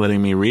is not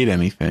letting me read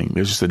anything.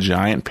 There's just a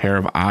giant pair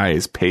of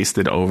eyes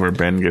pasted over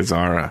Ben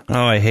Gazzara.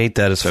 Oh, I hate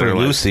that. It's for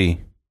Lucy.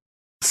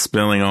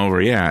 Spilling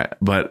over, yeah,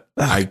 but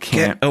I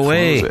can't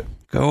close it.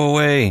 Go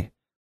away.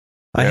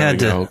 I had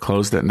to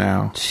closed it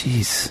now.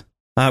 Jeez.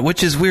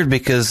 Which is weird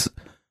because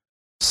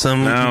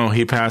No,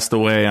 he passed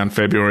away on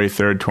February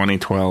 3rd,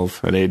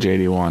 2012 at age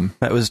 81.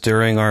 That was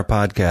during our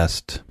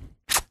podcast.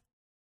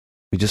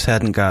 We just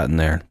hadn't gotten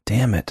there.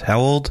 Damn it. How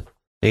old?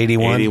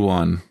 81?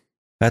 81.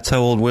 That's how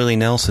old Willie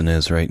Nelson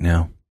is right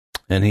now.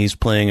 And he's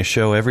playing a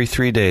show every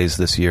 3 days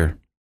this year.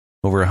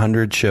 Over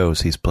 100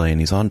 shows he's playing.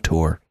 He's on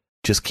tour.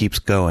 Just keeps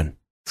going.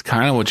 It's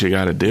kind of what you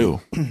got to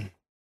do.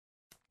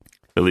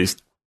 At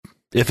least.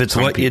 If it's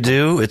what you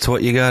do, it's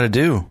what you got to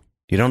do.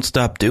 You don't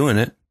stop doing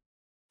it.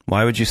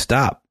 Why would you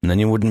stop? And then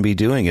you wouldn't be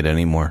doing it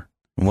anymore.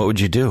 And what would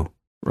you do?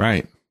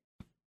 Right.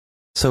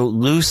 So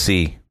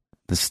Lucy,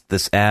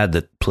 this ad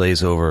that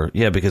plays over,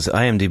 because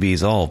IMDb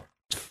is all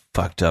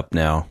fucked up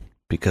now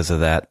because of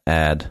that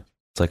ad.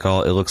 It's like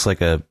it looks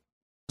like a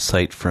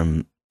site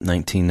from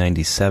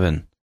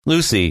 1997.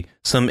 Lucy,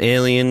 some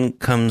alien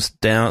comes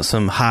down,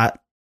 some hot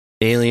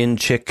alien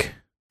chick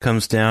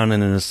comes down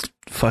and is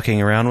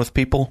fucking around with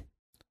people.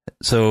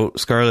 So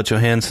Scarlett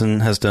Johansson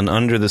has done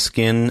Under the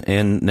Skin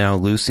and now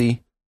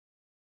Lucy.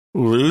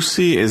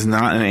 Lucy is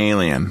not an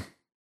alien.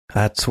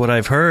 That's what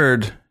I've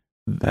heard.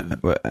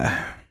 That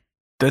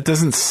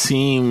doesn't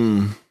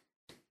seem...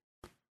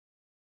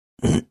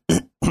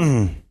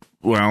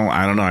 Well,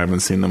 I don't know. I haven't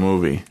seen the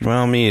movie.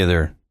 Well, me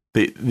either.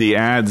 The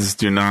ads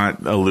do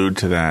not allude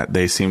to that.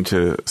 They seem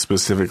to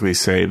specifically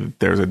say that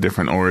there's a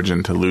different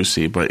origin to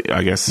Lucy, but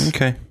I guess...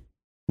 Okay.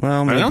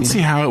 Well, maybe. I don't see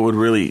how it would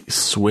really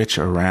switch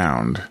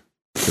around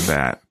to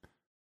that.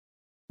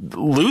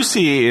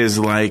 Lucy is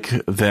like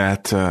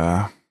that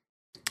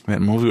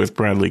movie with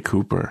Bradley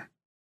Cooper.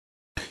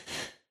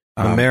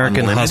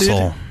 American Unlimited?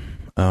 Hustle.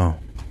 Oh.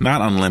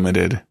 Not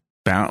Unlimited.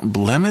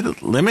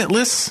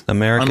 Limitless?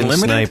 American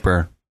Unlimited?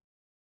 Sniper.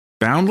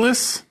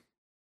 Boundless?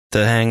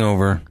 The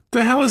Hangover.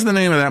 The hell is the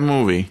name of that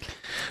movie?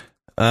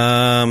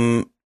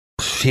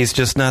 He's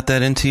just not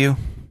that into you?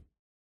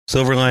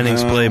 Silver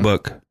Linings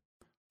Playbook.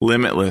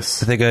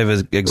 Limitless. I think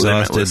I've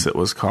exhausted. Limitless it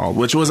was called,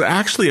 which was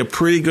actually a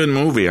pretty good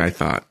movie, I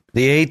thought.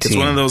 The A-Team. It's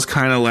one of those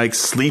kind of like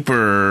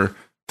sleeper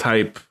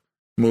type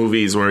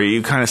movies where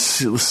you kind of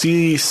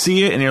see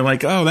it and you're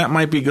like, oh, that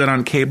might be good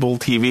on cable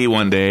TV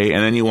one day,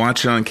 and then you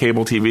watch it on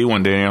cable TV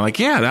one day and you're like,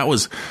 yeah, that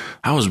was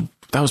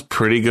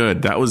pretty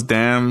good. That was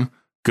damn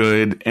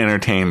good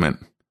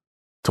entertainment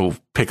to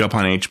pick up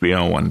on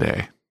HBO one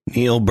day.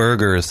 Neil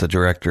Berger is the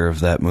director of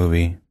that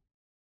movie.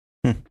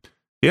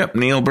 Yep,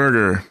 Neil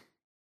Berger.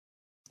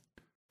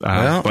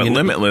 But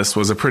Limitless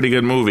was a pretty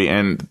good movie,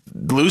 and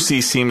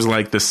Lucy seems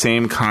like the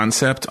same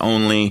concept,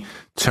 only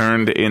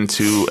turned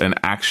into an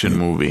action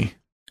movie.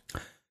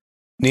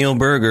 Neil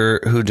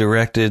Berger, who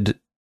directed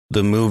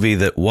the movie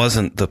that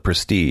wasn't The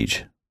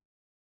Prestige.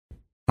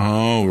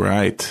 Oh,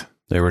 right.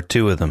 There were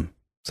two of them.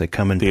 They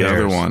come in the pairs.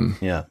 Other one.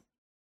 Yeah.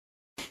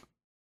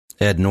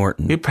 Ed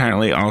Norton. He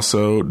apparently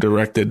also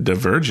directed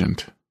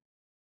Divergent.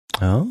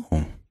 Oh.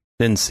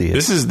 Didn't see it.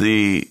 This is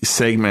the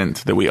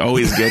segment that we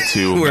always get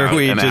to where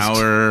we a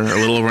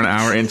little over an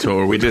hour into it,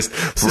 where we just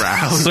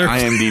browse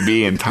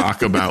IMDb and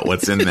talk about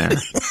what's in there.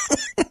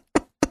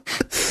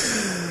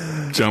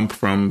 Jump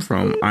from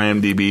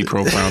IMDb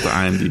profile to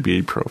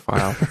IMDb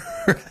profile.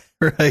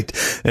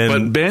 Right. And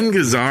But Ben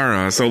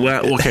Gazzara,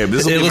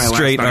 this will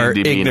illustrate be my last our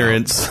IMDb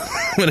ignorance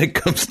when it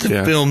comes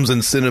to films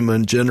and cinema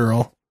in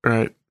general.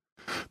 Right.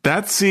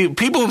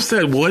 People have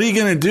said, what are you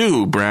going to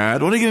do,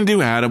 Brad? What are you going to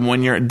do, Adam,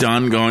 when you're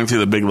done going through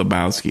The Big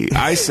Lebowski?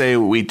 I say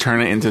we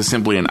turn it into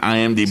simply an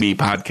IMDb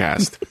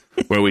podcast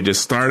where we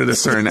just start at a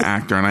certain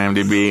actor on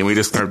IMDb and we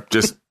just start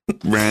just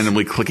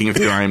randomly clicking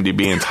through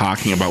IMDb and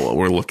talking about what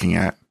we're looking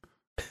at.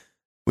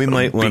 We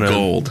might want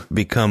to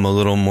become a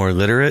little more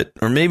literate,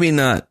 or maybe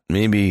not.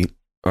 Maybe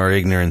our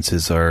ignorance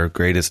is our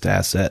greatest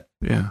asset.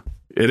 Yeah,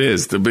 it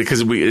is,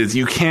 because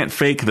you can't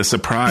fake the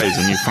surprise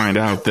when you find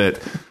out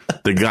that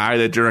the guy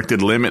that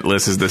directed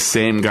Limitless is the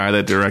same guy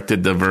that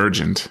directed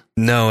Divergent.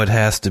 No, it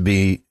has to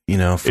be, from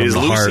is the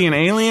Lucy heart. an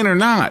alien or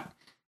not?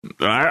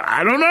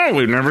 I don't know.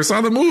 We never saw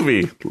the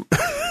movie.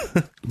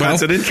 But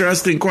it's an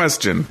interesting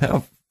question.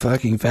 How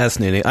fucking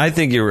fascinating. I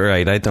think you're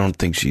right. I don't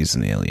think she's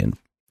an alien.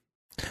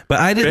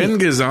 But I didn't.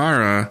 Ben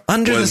Gazzara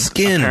Under was the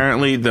Skin.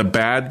 Apparently the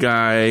bad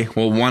guy,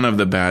 one of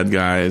the bad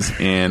guys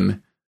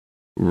in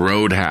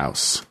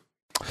Roadhouse.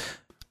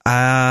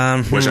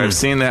 Which I've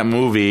seen that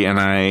movie and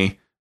I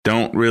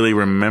don't really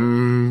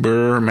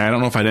remember. I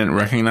don't know if I didn't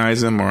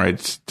recognize him or I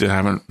just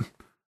don't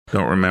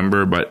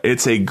remember, but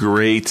it's a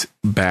great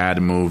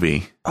bad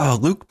movie. Oh,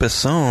 Luc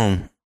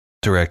Besson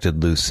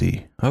directed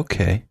Lucy.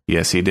 Okay.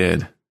 Yes, he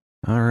did.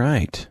 All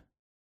right.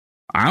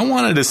 I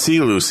wanted to see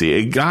Lucy.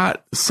 It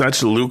got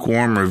such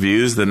lukewarm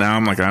reviews that now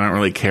I'm like, I don't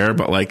really care.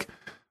 But like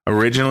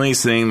originally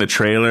seeing the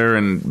trailer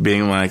and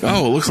being like,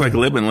 oh, it looks like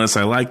Limitless.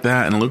 I like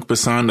that. And Luc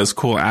Besson does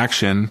cool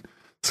action.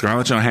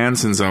 Scarlett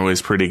Johansson's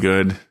always pretty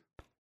good.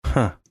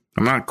 Huh.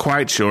 I'm not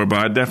quite sure, but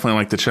I'd definitely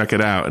like to check it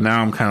out. And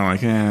now I'm kind of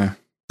like, eh.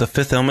 The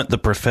Fifth Element, The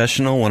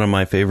Professional, one of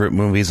my favorite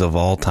movies of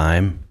all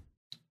time.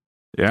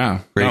 Yeah.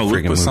 Great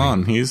Luc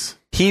Besson. movie.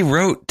 He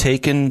wrote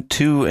Taken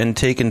 2 and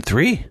Taken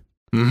 3.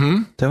 Mm-hmm.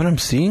 Is that what I'm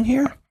seeing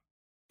here?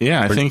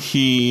 Yeah, I think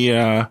he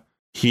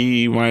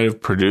might have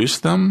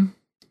produced them.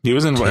 He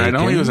was involved. I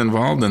know he was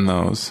involved in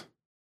those.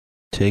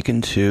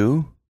 Taken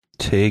 2,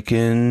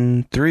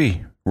 Taken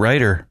 3.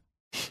 Writer.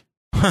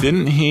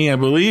 Didn't he? I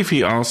believe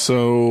he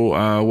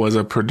also was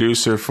a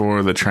producer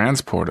for The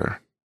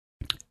Transporter.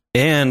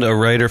 And a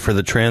writer for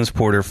The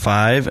Transporter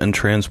 5 and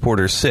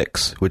Transporter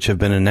 6, which have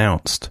been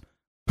announced.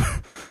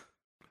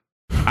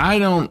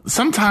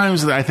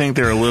 Sometimes I think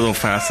they're a little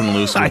fast and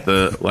loose with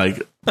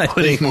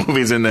putting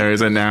movies in there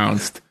as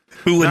announced.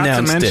 Who announced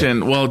it? Not to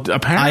mention, well,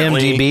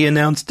 apparently IMDb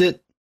announced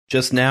it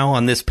just now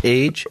on this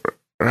page.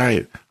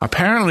 Right.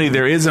 Apparently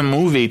there is a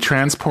movie,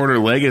 Transporter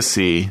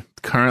Legacy,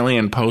 currently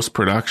in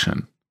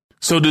post-production.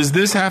 So does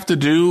this have to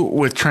do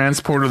with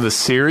Transporter the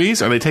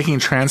series? Are they taking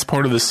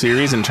Transporter the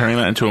series and turning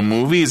that into a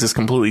movie? Is this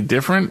completely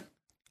different?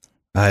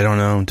 I don't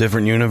know.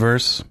 Different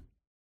universe?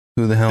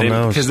 Who the hell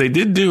knows? Because they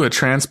did do a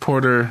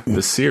Transporter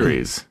the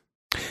series.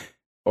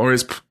 Or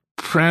is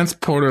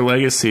Transporter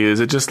Legacy, is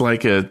it just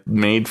like a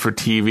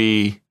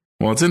made-for-TV?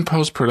 Well, it's in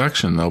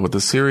post-production, though, but the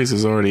series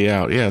is already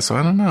out. Yeah, so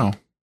I don't know.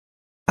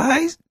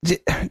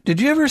 Did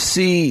you ever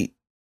see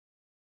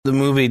the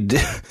movie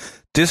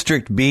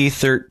District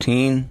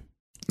B13?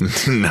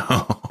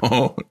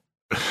 No.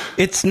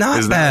 It's not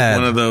is bad. That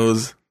one of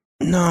those?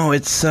 No,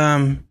 it's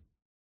and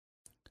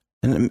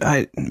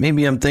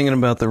maybe I'm thinking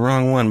about the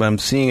wrong one, but I'm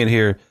seeing it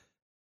here.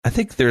 I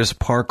think there's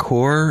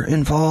parkour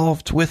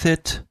involved with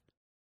it.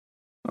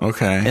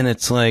 Okay. And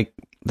it's like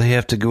they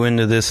have to go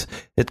into this.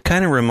 It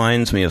kind of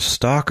reminds me of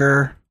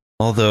Stalker,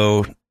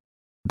 although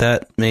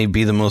that may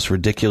be the most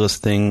ridiculous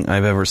thing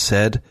I've ever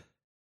said.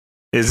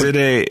 Is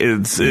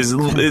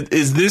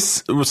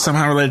this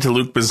somehow related to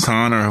Luc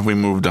Besson, or have we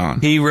moved on?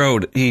 He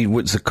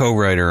was a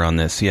co-writer on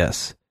this,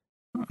 yes.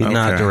 He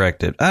not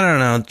directed. I don't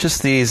know,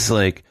 just these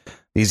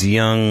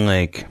young,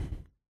 the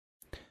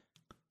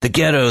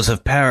ghettos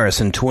of Paris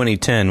in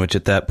 2010, which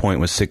at that point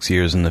was 6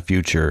 years in the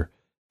future.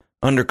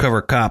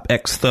 Undercover cop,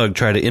 ex-thug,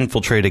 try to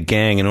infiltrate a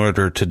gang in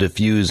order to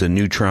defuse a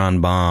neutron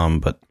bomb,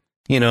 but,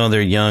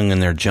 they're young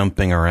and they're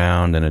jumping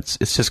around, and it's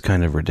just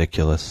kind of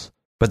ridiculous.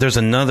 But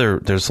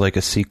there's like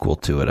a sequel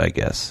to it, I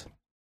guess.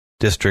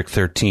 District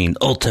 13,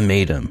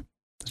 Ultimatum.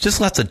 It's just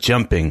lots of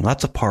jumping,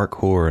 lots of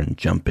parkour and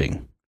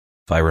jumping,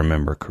 if I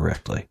remember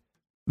correctly.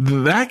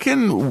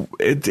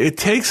 It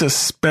takes a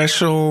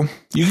special,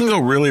 you can go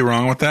really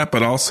wrong with that,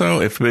 but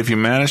also if you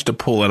manage to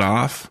pull it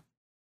off.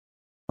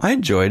 I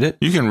enjoyed it.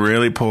 You can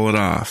really pull it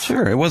off.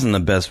 Sure, it wasn't the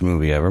best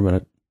movie ever,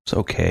 but it's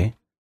okay.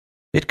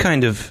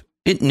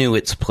 It knew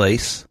its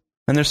place,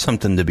 and there's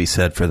something to be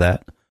said for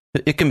that.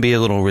 It can be a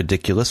little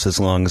ridiculous as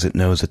long as it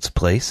knows its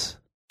place.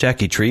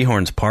 Jackie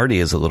Treehorn's party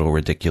is a little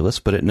ridiculous,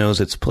 but it knows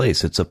its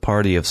place. It's a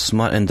party of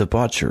smut and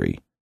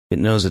debauchery. It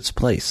knows its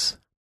place.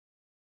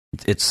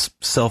 It's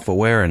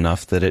self-aware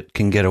enough that it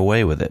can get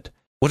away with it.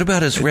 What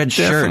about his red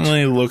shirt? It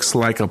definitely looks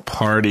like a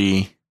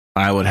party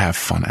I would have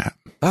fun at.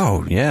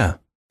 Oh, yeah.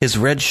 His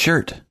red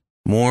shirt.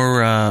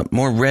 More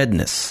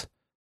redness.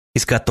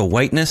 He's got the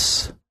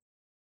whiteness,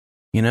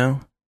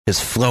 his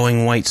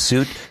flowing white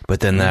suit, but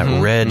then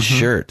that red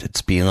shirt,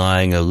 it's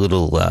belying a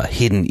little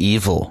hidden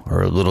evil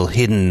or a little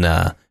hidden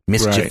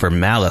mischief or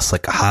malice,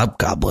 like a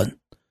hobgoblin.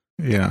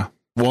 Yeah.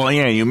 Well,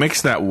 yeah, you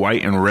mix that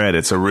white and red,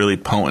 it's a really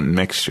potent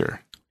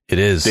mixture. It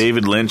is.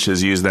 David Lynch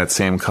has used that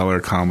same color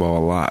combo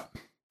a lot.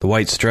 The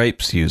White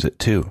Stripes use it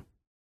too.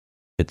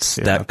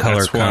 That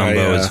color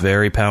combo is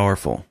very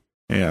powerful.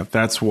 Yeah,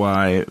 that's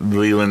why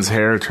Leland's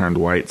hair turned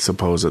white,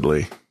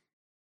 supposedly.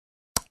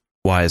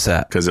 Why is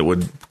that? Because it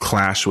would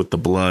clash with the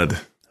blood.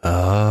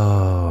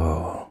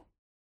 Oh,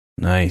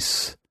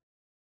 nice.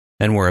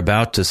 And we're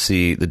about to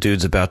see, the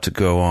dude's about to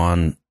go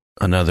on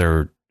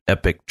another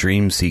epic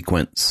dream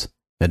sequence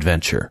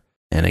adventure.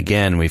 And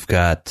again, we've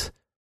got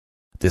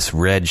this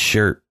red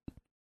shirt,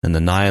 and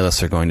the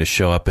Nihilists are going to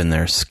show up in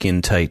their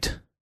skin-tight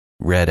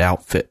red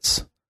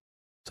outfits.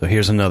 So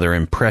here's another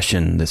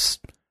impression, this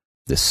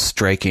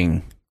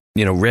striking,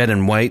 red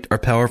and white are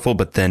powerful,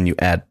 but then you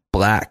add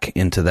black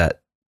into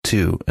that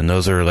too. And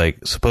those are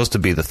like supposed to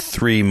be the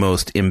three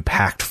most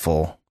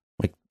impactful,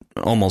 like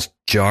almost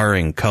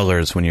jarring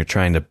colors when you're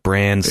trying to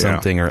brand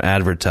something or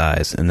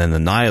advertise. And then the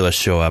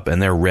Nihilists show up and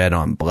they're red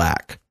on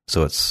black.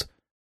 So it's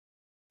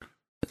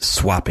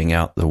swapping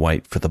out the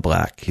white for the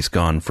black. He's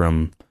gone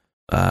from,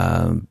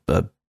 a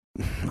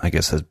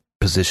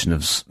position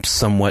of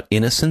somewhat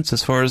innocence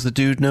as far as the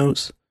dude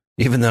knows,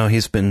 even though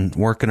he's been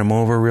working him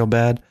over real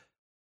bad.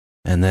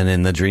 And then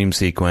in the dream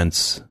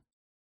sequence,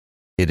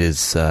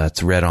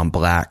 it's red on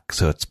black,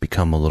 so it's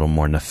become a little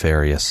more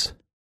nefarious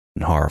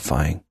and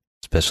horrifying,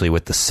 especially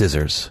with the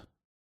scissors.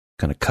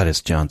 Gonna cut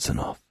his Johnson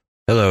off.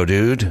 Hello,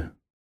 dude.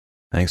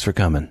 Thanks for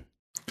coming.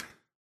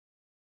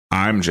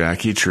 I'm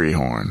Jackie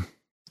Treehorn.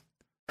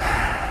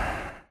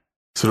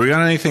 So we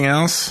got anything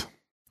else?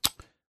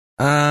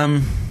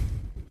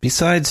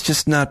 Besides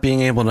just not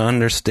being able to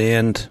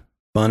understand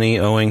Bunny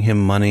owing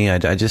him money, I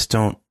just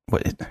don't.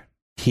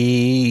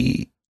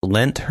 He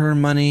lent her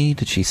money?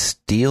 Did she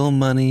steal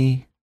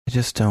money? I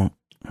just don't.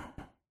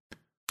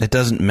 It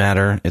doesn't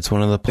matter. It's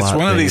one of the plot. It's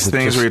one of these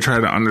things where you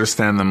try to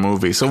understand the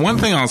movie. So one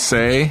thing I'll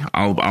say,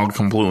 I'll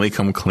completely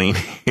come clean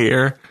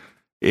here,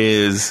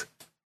 is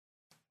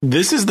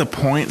this is the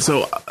point.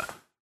 So,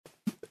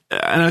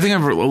 and I think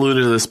I've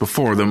alluded to this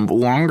before. The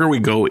longer we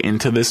go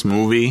into this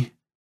movie,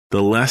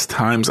 the less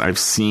times I've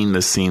seen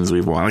the scenes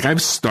we've watched. Like,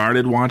 I've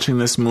started watching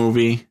this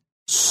movie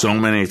so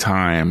many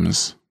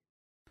times,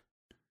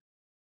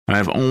 and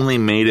I've only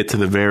made it to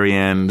the very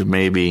end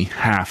maybe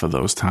half of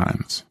those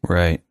times.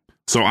 Right.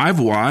 So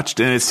I've watched,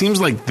 and it seems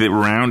like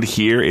around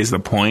here is the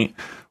point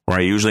where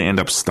I usually end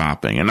up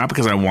stopping. And not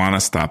because I want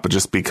to stop, but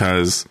just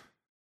because,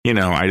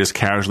 I just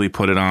casually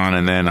put it on,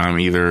 and then I'm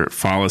either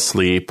fall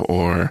asleep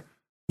or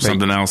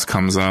something else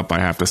comes up, I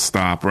have to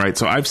stop, right?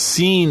 So I've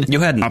seen you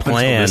hadn't up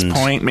planned until this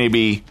point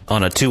maybe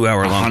on a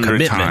 2-hour-long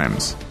commitment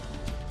times.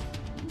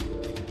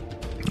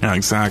 Yeah,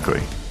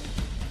 exactly.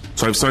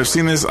 So I've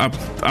seen this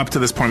up to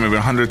this point maybe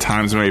 100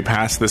 times, maybe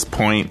past this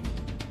point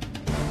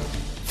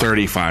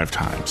 35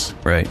 times.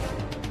 Right.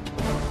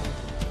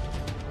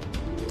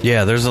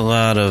 Yeah, there's a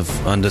lot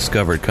of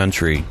undiscovered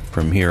country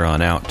from here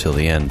on out till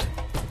the end.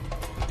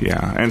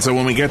 Yeah, and so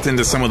when we get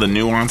into some of the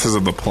nuances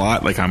of the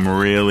plot, like I'm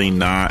really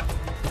not...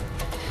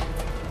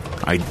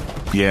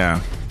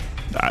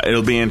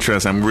 it'll be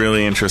interesting. I'm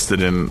really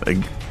interested in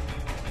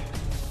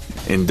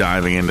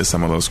diving into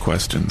some of those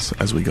questions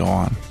as we go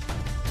on.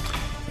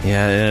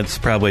 Yeah, it's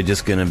probably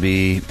just going to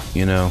be,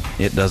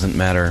 it doesn't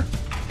matter,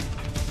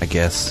 I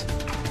guess.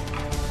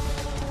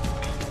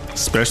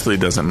 Especially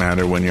doesn't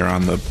matter when you're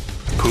on the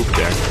poop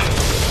deck.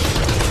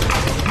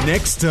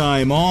 Next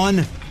time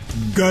on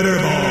Gutter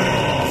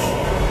Balls.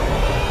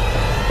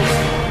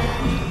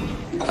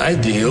 I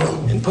deal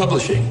in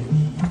publishing,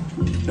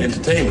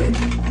 entertainment,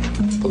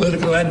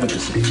 political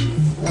advocacy.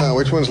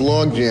 Which one's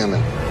log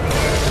jamming?